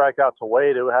one, the strikeout to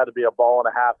Wade, it had to be a ball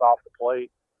and a half off the plate,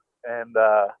 and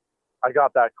I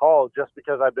got that call just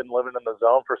because I've been living in the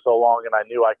zone for so long, and I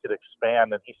knew I could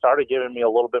expand. And he started giving me a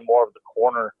little bit more of the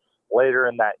corner later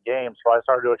in that game, so I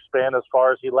started to expand as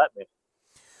far as he let me.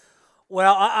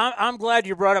 Well, I'm glad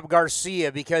you brought up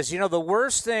Garcia because, the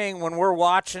worst thing when we're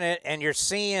watching it and you're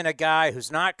seeing a guy who's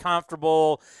not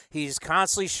comfortable, he's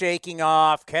constantly shaking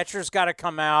off, catcher's got to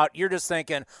come out, you're just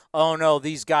thinking, oh, no,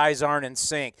 these guys aren't in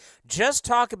sync. Just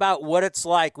talk about what it's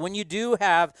like when you do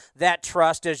have that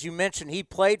trust. As you mentioned, he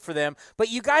played for them, but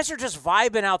you guys are just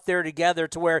vibing out there together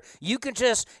to where you can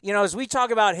just, as we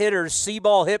talk about hitters, see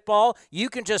ball, hit ball, you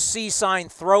can just see sign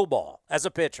throw ball as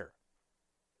a pitcher.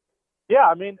 Yeah,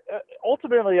 I mean,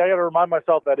 ultimately, I got to remind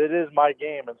myself that it is my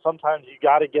game, and sometimes you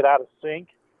got to get out of sync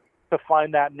to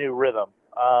find that new rhythm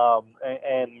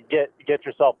and get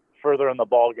yourself further in the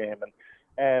ball game.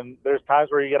 And there's times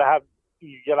where you gotta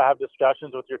have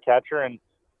discussions with your catcher,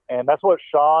 and that's what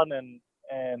Sean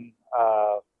and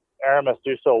Aramis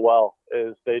do so well.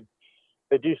 Is they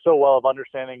do so well of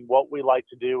understanding what we like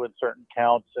to do in certain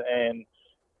counts, and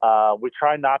we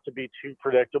try not to be too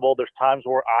predictable. There's times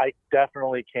where I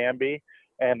definitely can be,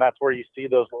 and that's where you see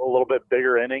those a little bit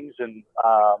bigger innings. And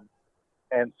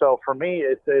so for me,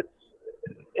 it's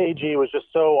AG was just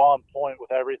so on point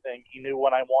with everything. He knew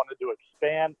when I wanted to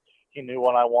expand. He knew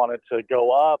when I wanted to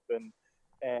go up. And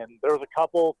there was a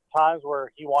couple times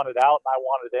where he wanted out and I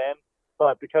wanted in.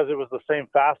 But because it was the same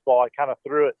fastball, I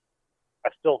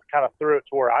still kind of threw it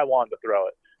to where I wanted to throw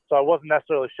it. So I wasn't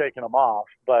necessarily shaking him off.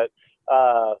 But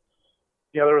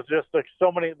there was just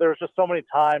so many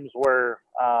times where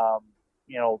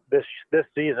this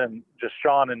season, just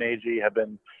Sean and AG have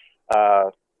been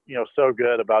so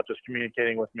good about just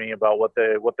communicating with me about what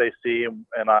they see,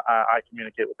 and I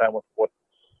communicate with them with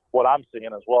what I'm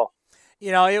seeing as well.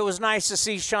 It was nice to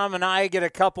see Sean Manaea get a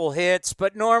couple hits,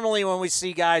 but normally when we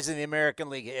see guys in the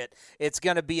American League hit, it's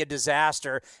going to be a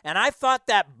disaster. And I thought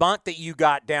that bunt that you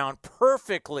got down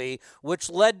perfectly, which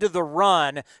led to the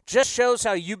run, just shows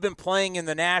how you've been playing in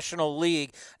the National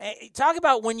League. Talk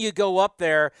about when you go up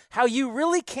there, how you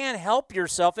really can't help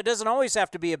yourself. It doesn't always have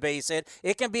to be a base hit.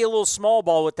 It can be a little small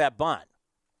ball with that bunt.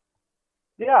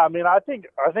 Yeah, I mean, I think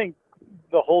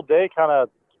the whole day kind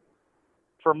of,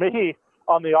 for me,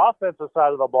 on the offensive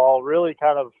side of the ball, really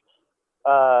kind of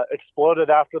exploded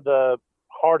after the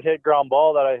hard hit ground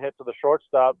ball that I hit to the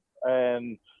shortstop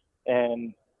and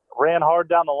ran hard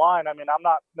down the line. I mean, I'm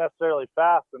not necessarily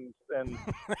fast and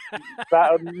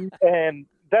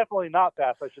definitely not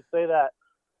fast. I should say that.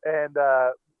 And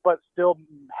but still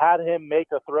had him make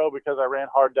a throw because I ran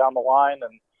hard down the line.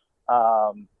 And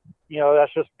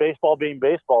that's just baseball being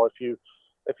baseball. If you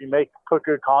put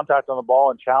good contact on the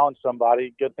ball and challenge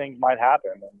somebody, good things might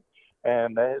happen.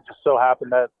 And it just so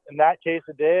happened that in that case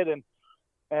it did.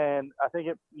 And I think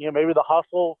maybe the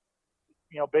hustle,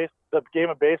 the game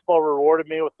of baseball rewarded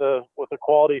me with the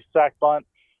quality sack bunt,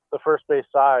 the first base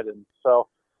side. And so,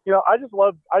 I just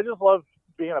love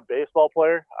being a baseball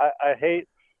player.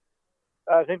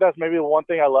 I think that's maybe the one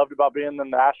thing I loved about being in the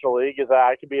National League is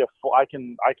that I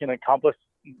can accomplish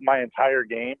my entire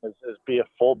game is be a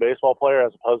full baseball player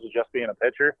as opposed to just being a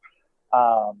pitcher.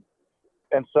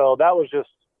 And so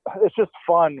it's just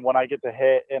fun when I get to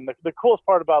hit. And the coolest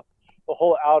part about the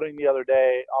whole outing the other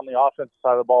day on the offensive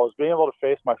side of the ball is being able to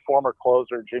face my former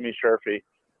closer, Jimmy Sherfy.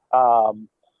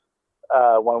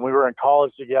 When we were in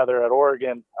college together at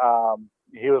Oregon,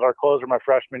 he was our closer my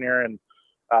freshman year, and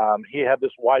he had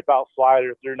this wipeout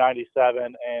slider through 97,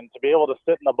 and to be able to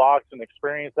sit in the box and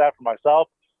experience that for myself,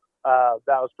 that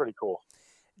was pretty cool.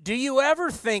 Do you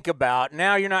ever think about,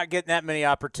 now you're not getting that many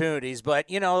opportunities, but,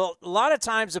 a lot of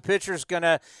times the pitcher's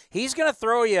he's going to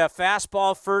throw you a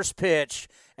fastball first pitch,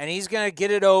 and he's going to get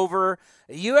it over.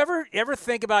 You ever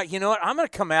think about, I'm going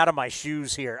to come out of my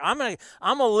shoes here. I'm going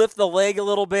to lift the leg a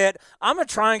little bit. I'm going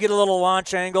to try and get a little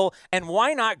launch angle, and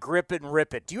why not grip it and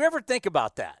rip it? Do you ever think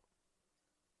about that?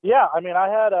 Yeah, I mean, I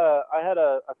had a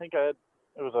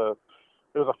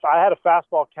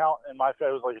fastball count in my face.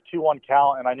 It was like a 2-1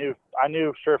 count, and I knew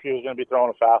Sherfy was going to be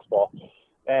throwing a fastball,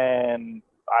 and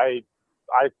I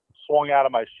swung out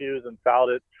of my shoes and fouled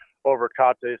it over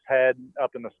Kate's head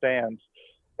up in the stands,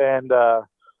 and I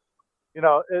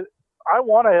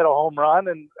want to hit a home run,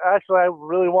 and actually I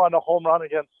really wanted a home run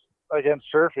against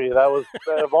Sherfy. That was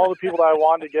of all the people that I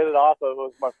wanted to get it off of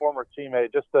was my former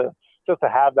teammate, just to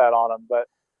have that on him, but.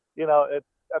 It's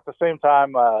at the same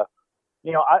time, I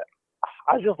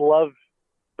just love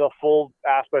the full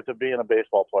aspect of being a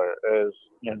baseball player is,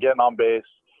 getting on base,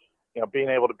 being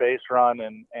able to base run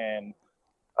and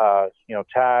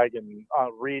tag and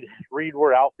read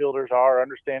where outfielders are,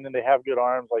 understanding they have good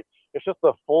arms. Like, it's just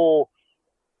the full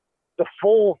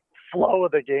flow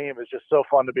of the game is just so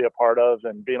fun to be a part of,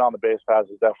 and being on the base paths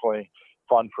is definitely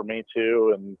fun for me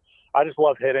too. And I just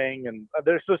love hitting, and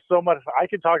there's just so much. I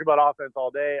could talk about offense all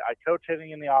day. I coach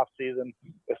hitting in the off season.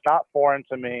 It's not foreign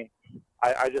to me.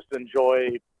 I just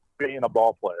enjoy being a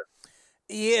ball player.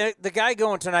 Yeah, the guy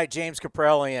going tonight, James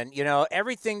Kaprielian,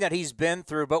 everything that he's been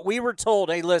through, but we were told,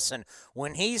 hey, listen,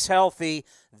 when he's healthy,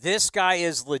 this guy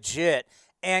is legit.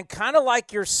 And kind of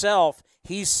like yourself,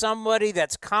 he's somebody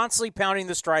that's constantly pounding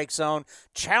the strike zone,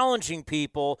 challenging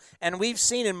people, and we've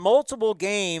seen in multiple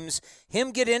games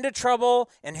him get into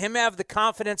trouble and him have the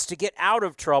confidence to get out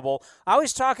of trouble. I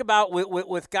always talk about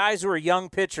with guys who are young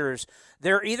pitchers,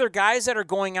 they're either guys that are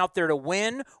going out there to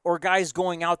win or guys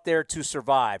going out there to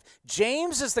survive.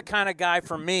 James is the kind of guy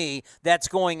for me that's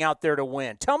going out there to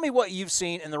win. Tell me what you've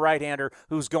seen in the right-hander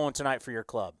who's going tonight for your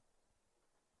club.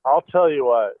 I'll tell you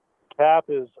what. Cap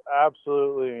is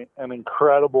absolutely an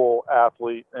incredible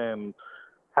athlete and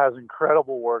has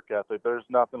incredible work ethic. There's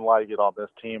nothing like it on this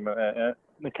team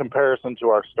in comparison to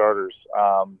our starters.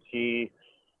 He's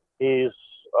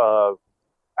an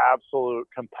absolute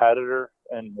competitor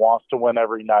and wants to win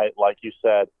every night, like you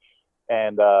said.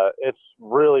 And it's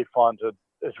really fun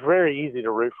it's very easy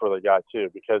to root for the guy too,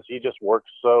 because he just works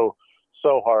so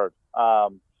hard.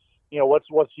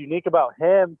 What's unique about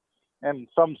him, and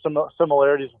some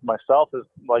similarities with myself, is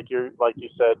like you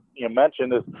said,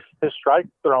 mentioned, is his strike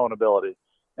throwing ability.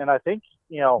 And I think,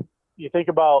 you think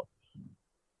about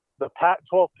the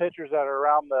Pac-12 pitchers that are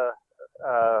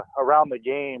around the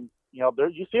game,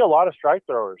 you see a lot of strike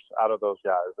throwers out of those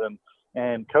guys.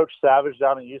 And Coach Savage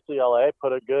down at UCLA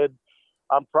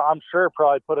I'm sure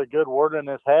probably put a good word in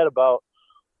his head about,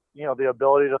 the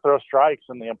ability to throw strikes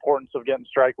and the importance of getting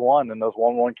strike one and those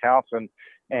 1-1 counts.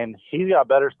 And he's got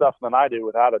better stuff than I do,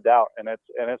 without a doubt. And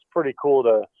it's pretty cool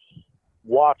to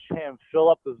watch him fill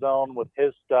up the zone with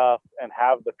his stuff and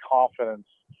have the confidence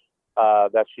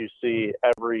that you see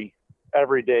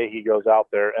every day he goes out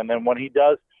there. And then when he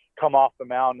does come off the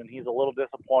mound and he's a little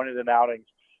disappointed in outings,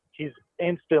 he's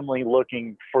instantly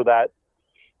looking for that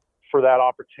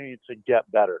opportunity to get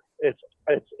better.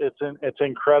 It's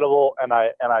incredible, and I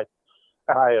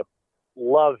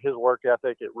love his work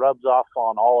ethic. It rubs off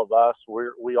on all of us.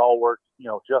 We all work,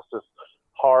 just as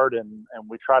hard, and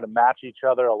we try to match each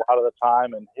other a lot of the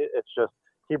time. And it's just,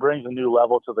 he brings a new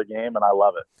level to the game, and I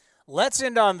love it. Let's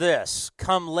end on this.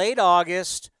 Come late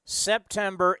August,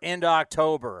 September into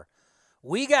October,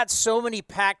 we got so many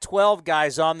Pac-12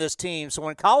 guys on this team. So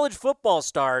when college football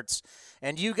starts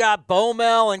and you got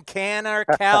Bomel and Canner,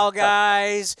 Cal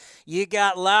guys, you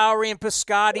got Lowry and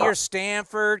Piscotty or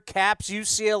Stanford, Caps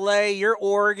UCLA, you're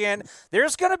Oregon.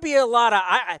 There's going to be a lot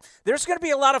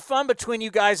of fun between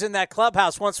you guys in that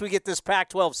clubhouse once we get this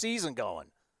Pac-12 season going.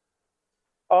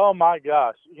 Oh my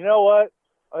gosh. You know what?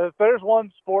 If there's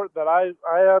one sport that I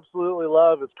absolutely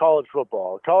love, it's college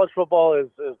football. College football is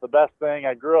the best thing.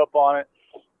 I grew up on it,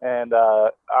 and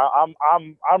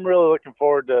I'm really looking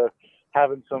forward to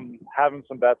having some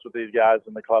bets with these guys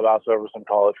in the clubhouse over some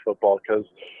college football, because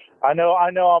I know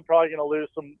I'm probably going to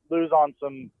lose on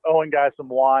some owing guys some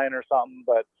wine or something,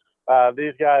 but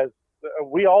these guys,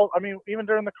 even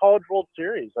during the College World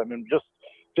Series,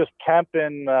 just Kemp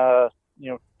and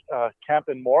Kemp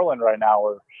and Moreland right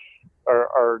now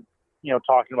are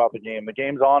talking about the game. The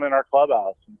game's on in our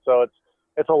clubhouse, and so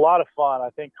it's a lot of fun. I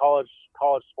think college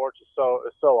sports is so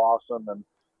awesome, and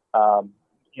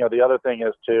the other thing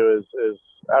is too is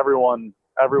everyone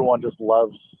just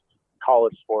loves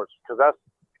college sports, because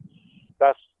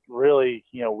that's really,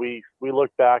 we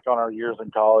look back on our years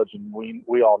in college, and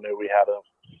we all knew we had a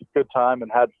good time and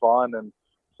had fun, and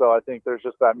so I think there's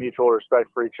just that mutual respect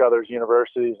for each other's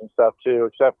universities and stuff too,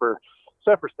 except for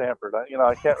Stanford.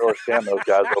 I can't really stand those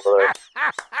guys over there.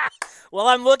 Well,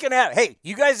 I'm looking at, hey,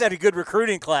 you guys had a good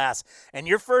recruiting class, and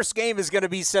your first game is going to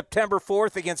be September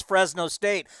 4th against Fresno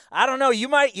State. I don't know, you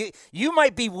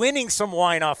might be winning some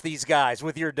wine off these guys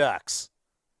with your Ducks.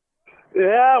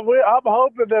 Yeah, I'm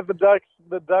hoping that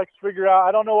the Ducks figure out.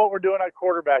 I don't know what we're doing at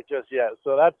quarterback just yet,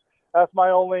 so that's my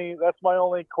only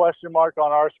question mark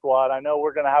on our squad. I know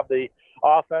we're going to have the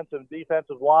offensive and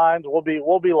defensive lines. We'll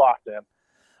be locked in.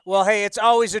 Well, hey, it's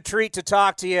always a treat to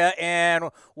talk to you,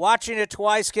 and watching it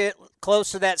twice get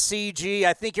close to that CG,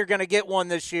 I think you're going to get one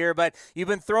this year, but you've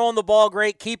been throwing the ball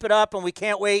great. Keep it up, and we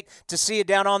can't wait to see you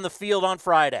down on the field on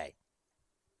Friday.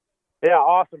 Yeah,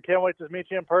 awesome. Can't wait to meet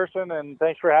you in person, and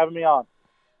thanks for having me on.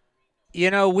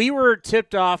 We were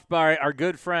tipped off by our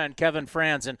good friend Kevin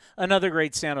Franzen, another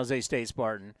great San Jose State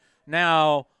Spartan,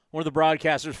 now one of the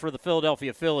broadcasters for the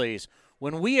Philadelphia Phillies.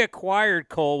 When we acquired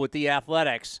Cole with the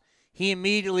Athletics, he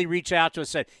immediately reached out to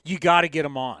us and said, you got to get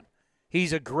him on.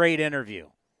 He's a great interview.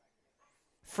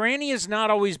 Franny has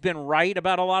not always been right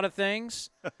about a lot of things,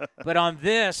 but on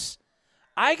this,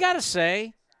 I got to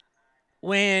say,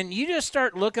 when you just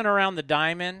start looking around the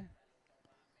diamond,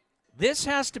 this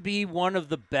has to be one of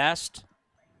the best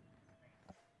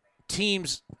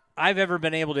teams I've ever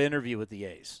been able to interview with the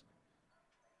A's.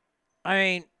 I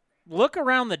mean, look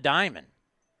around the diamond.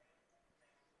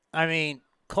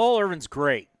 Cole Irvin's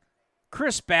great.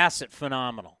 Chris Bassett,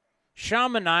 phenomenal.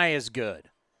 Sean Manaea is good.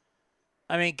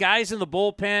 Guys in the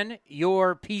bullpen,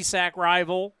 your PSAC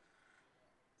rival.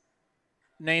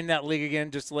 Name that league again,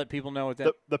 just to let people know what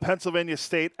that. The Pennsylvania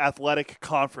State Athletic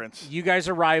Conference. You guys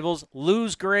are rivals.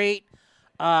 Lou's great.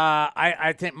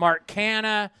 I think Mark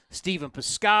Canna, Stephen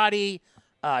Piscotty,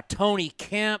 Tony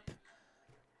Kemp,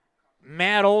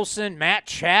 Matt Olson, Matt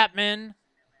Chapman.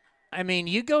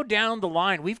 You go down the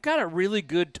line. We've got a really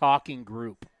good talking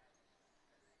group.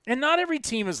 And not every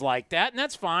team is like that, and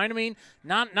that's fine.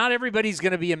 Not everybody's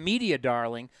going to be a media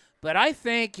darling. But I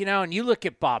think, and you look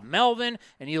at Bob Melvin,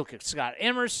 and you look at Scott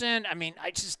Emerson.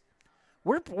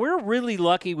 We're really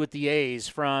lucky with the A's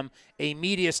from a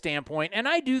media standpoint, and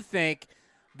I do think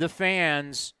the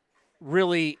fans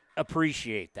really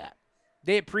appreciate that.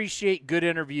 They appreciate good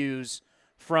interviews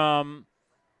from,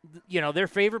 their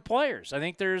favorite players. I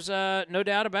think there's no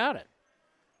doubt about it.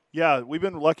 Yeah, we've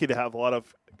been lucky to have a lot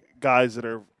of guys that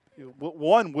are,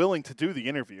 one, willing to do the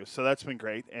interview, so that's been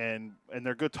great, and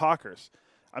they're good talkers.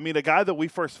 A guy that we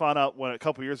first found out a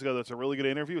couple years ago that's a really good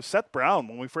interview is Seth Brown.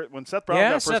 When Seth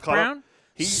Brown got first caught up,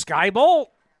 Skybolt.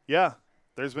 Yeah,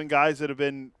 there's been guys that have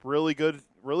been really good,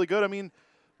 really good.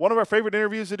 One of our favorite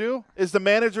interviews to do is the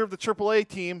manager of the AAA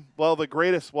team. Well, they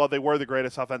were the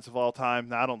greatest offensive of all time.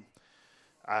 Don't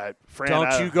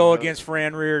you go against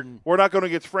Fran Reardon. We're not going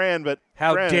against Fran, but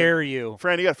how dare you?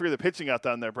 Fran, you got to figure the pitching out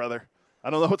down there, brother. I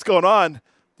don't know what's going on.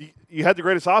 You had the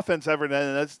greatest offense ever, and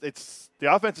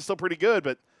the offense is still pretty good,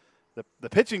 but the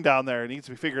pitching down there needs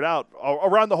to be figured out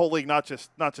around the whole league, not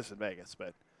just in Vegas,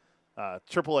 but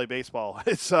AAA baseball.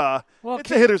 It's a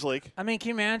hitter's league. Can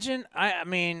you imagine? All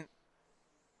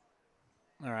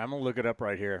right, I'm gonna look it up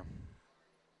right here.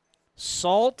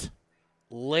 Salt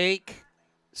Lake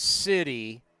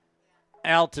City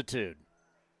altitude.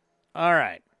 All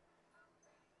right.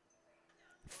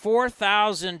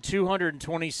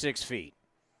 4,226 feet.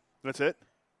 That's it?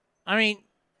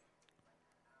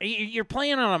 You're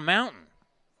playing on a mountain.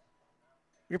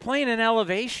 You're playing in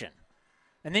elevation.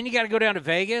 And then you got to go down to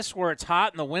Vegas where it's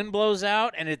hot and the wind blows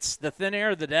out and it's the thin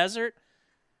air of the desert.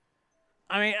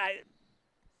 I mean,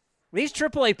 these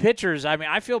AAA pitchers, I mean,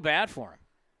 I feel bad for him.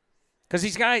 Because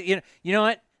he's got, you know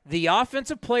what? The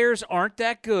offensive players aren't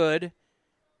that good,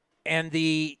 and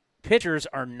the pitchers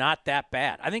are not that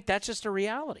bad. I think that's just a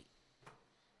reality.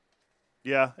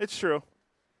 Yeah, it's true.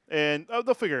 And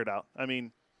they'll figure it out. I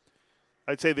mean,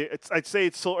 I'd say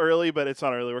it's still early, but it's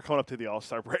not early. We're coming up to the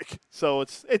All-Star break, so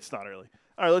it's not early.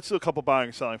 All right, let's do a couple buying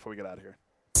and selling before we get out of here.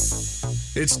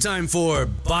 It's time for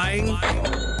Buying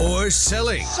or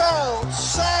Selling. Sell.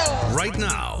 Right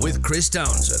now with Chris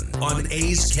Townsend on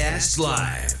A's Cast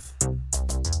Live.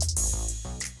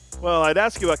 Well, I'd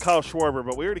ask you about Kyle Schwarber,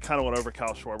 but we already kind of went over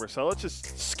Kyle Schwarber, so let's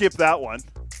just skip that one.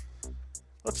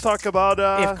 Let's talk about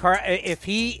if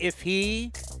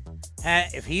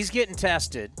he's getting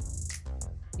tested,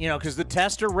 because the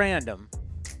tests are random,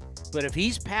 but if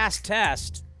he's past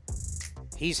test,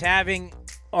 he's having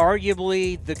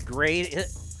arguably the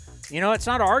it's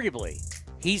not arguably.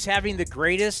 He's having the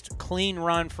greatest clean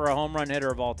run for a home run hitter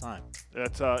of all time.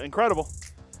 That's incredible.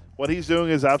 What he's doing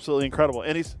is absolutely incredible.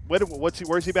 And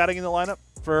where's he batting in the lineup?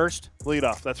 First.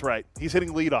 Leadoff, that's right. He's hitting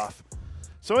leadoff.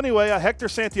 So anyway, Hector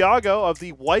Santiago of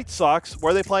the White Sox,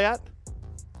 where they play at?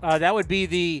 That would be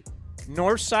the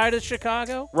north side of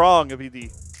Chicago? Wrong. It would be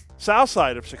the south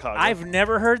side of Chicago. I've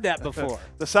never heard that before.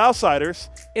 The Southsiders.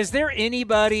 Is there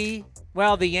anybody,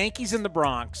 the Yankees in the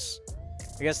Bronx,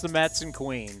 I guess the Mets and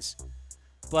Queens,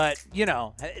 but,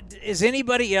 has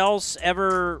anybody else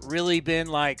ever really been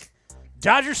like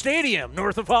Dodger Stadium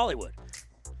north of Hollywood?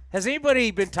 Has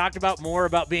anybody been talked about more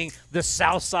about being the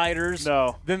Southsiders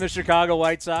than the Chicago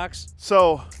White Sox?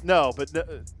 So, no, but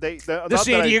the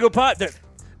San Diego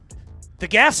the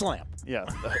gas lamp. Yeah,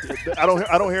 I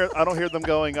don't hear them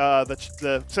going. The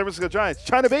San Francisco Giants,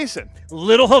 China Basin,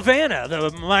 Little Havana,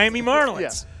 the Miami Marlins.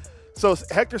 Yeah. So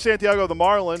Hector Santiago of the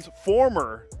Marlins,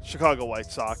 former Chicago White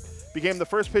Sox, became the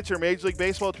first pitcher in Major League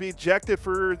Baseball to be ejected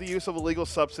for the use of illegal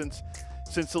substance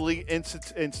since the league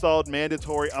installed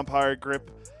mandatory umpire grip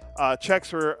checks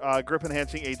for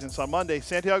grip-enhancing agents on Monday.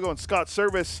 Santiago and Scott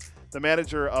Service, the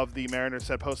manager of the Mariners,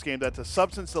 said post-game that the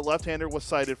substance the left-hander was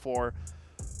cited for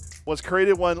was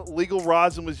created when legal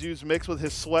rosin was used mixed with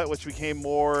his sweat, which became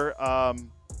more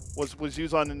was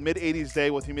used on a mid-80s day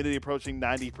with humidity approaching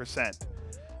 90%.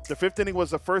 The fifth inning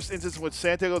was the first instance in which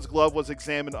Santiago's glove was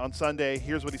examined on Sunday.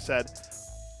 Here's what he said.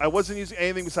 I wasn't using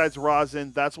anything besides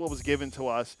rosin. That's what was given to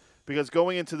us. Because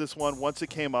going into this one, once it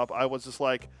came up, I was just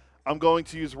like, I'm going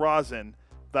to use rosin.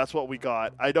 That's what we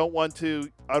got. I don't want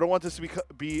this to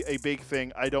be a big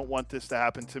thing. I don't want this to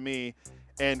happen to me.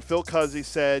 And Phil Cuzzi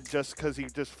said just because he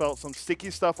just felt some sticky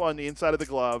stuff on the inside of the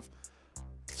glove,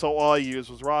 so all I used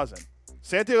was rosin.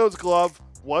 Santiago's glove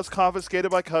was confiscated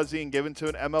by Cuzzi and given to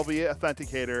an MLB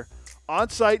authenticator on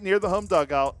site near the home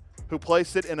dugout, who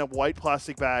placed it in a white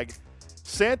plastic bag.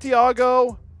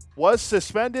 Santiago was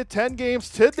suspended 10 games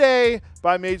today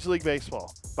by Major League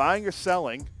Baseball. Buying or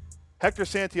selling, Hector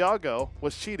Santiago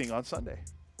was cheating on Sunday.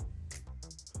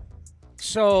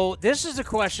 So this is a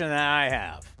question that I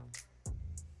have.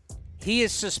 He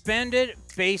is suspended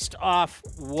based off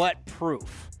what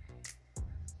proof?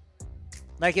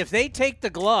 Like if they take the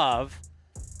glove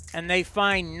and they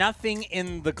find nothing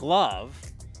in the glove,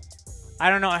 I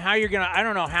don't know how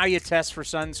you test for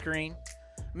sunscreen.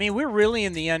 I mean, we're really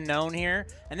in the unknown here.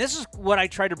 And this is what I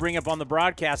tried to bring up on the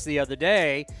broadcast the other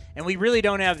day, and we really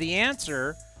don't have the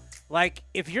answer. Like,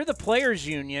 if you're the players'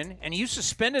 union and you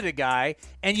suspended a guy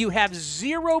and you have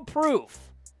zero proof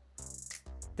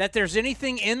that there's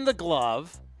anything in the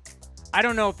glove, I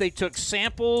don't know if they took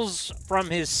samples from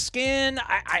his skin.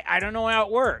 I don't know how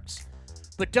it works.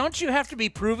 But don't you have to be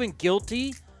proven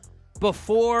guilty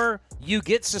before you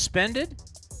get suspended?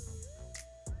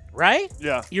 Right?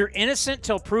 Yeah. You're innocent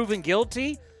till proven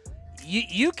guilty.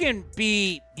 You can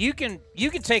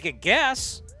take a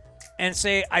guess and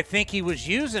say, I think he was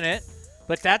using it,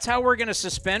 but that's how we're going to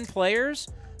suspend players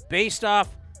based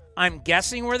off, I'm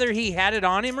guessing whether he had it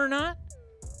on him or not?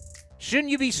 Shouldn't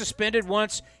you be suspended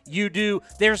once you do?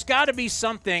 There's got to be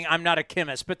something, I'm not a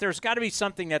chemist, but there's got to be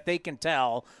something that they can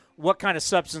tell what kind of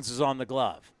substance is on the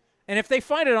glove. And if they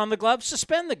find it on the glove,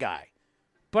 suspend the guy.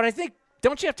 But I think,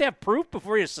 don't you have to have proof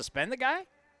before you suspend the guy?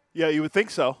 Yeah, you would think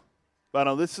so.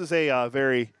 But this is a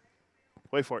very,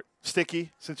 wait for it,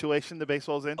 sticky situation the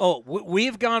baseball's in. Oh,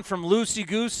 we've gone from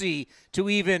loosey-goosey to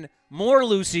even more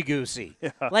loosey-goosey.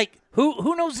 Yeah. Like,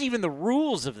 who knows even the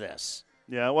rules of this?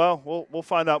 Yeah, well, we'll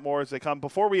find out more as they come.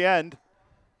 Before we end,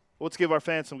 let's give our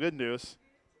fans some good news.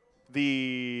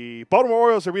 The Baltimore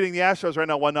Orioles are beating the Astros right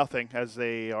now 1-0 as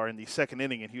they are in the second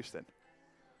inning in Houston.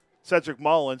 Cedric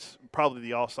Mullins, probably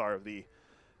the all-star of the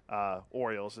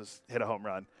Orioles, has hit a home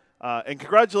run. And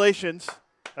congratulations,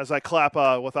 as I clap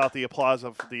without the applause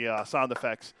of the sound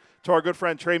effects, to our good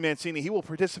friend Trey Mancini. He will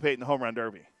participate in the home run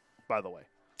derby, by the way.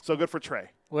 So good for Trey.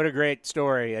 What a great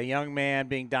story. A young man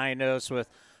being diagnosed with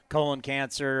colon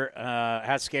cancer.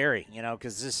 How scary,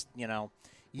 because this,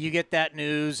 you get that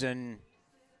news and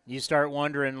you start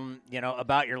wondering,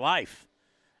 about your life.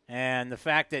 And the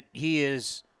fact that he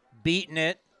is beating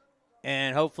it,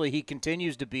 and hopefully he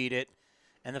continues to beat it,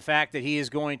 and the fact that he is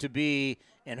going to be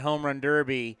in home run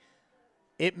derby,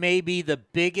 it may be the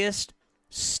biggest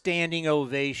standing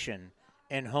ovation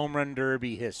in home run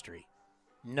derby history.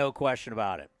 No question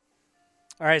about it.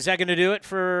 All right, is that going to do it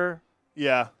for?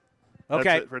 Yeah. Okay.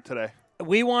 That's it for today.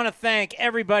 We want to thank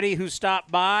everybody who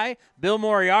stopped by. Bill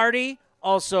Moriarty,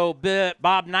 also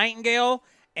Bob Nightingale,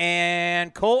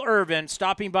 and Cole Irvin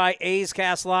stopping by A's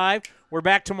Cast Live. We're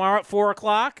back tomorrow at 4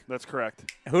 o'clock. That's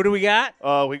correct. Who do we got?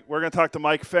 We're going to talk to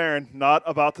Mike Farron, not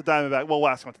about the Diamondbacks. Well, we'll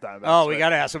ask him about the Diamondbacks. Oh, we got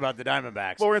to ask about the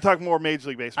Diamondbacks. Well, we're going to talk more Major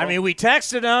League Baseball. I mean, we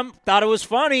texted him, thought it was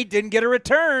funny, didn't get a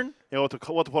return. Yeah, we'll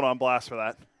have to put on blast for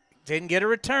that. Didn't get a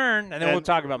return, and then we'll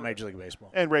talk about Major League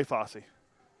Baseball. And Ray Fosse.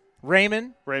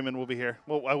 Raymond will be here.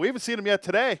 Well, we haven't seen him yet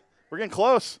today. We're getting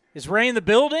close. Is Ray in the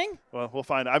building? Well, we'll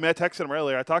find out. I mean, I texted him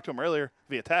earlier. I talked to him earlier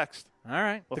via text. All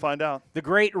right. We'll find out. The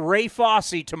great Ray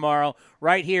Fosse tomorrow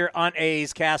right here on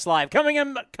A's Cast Live. Coming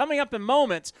up in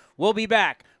moments, we'll be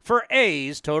back for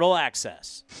A's Total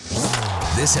Access.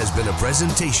 This has been a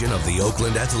presentation of the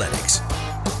Oakland Athletics.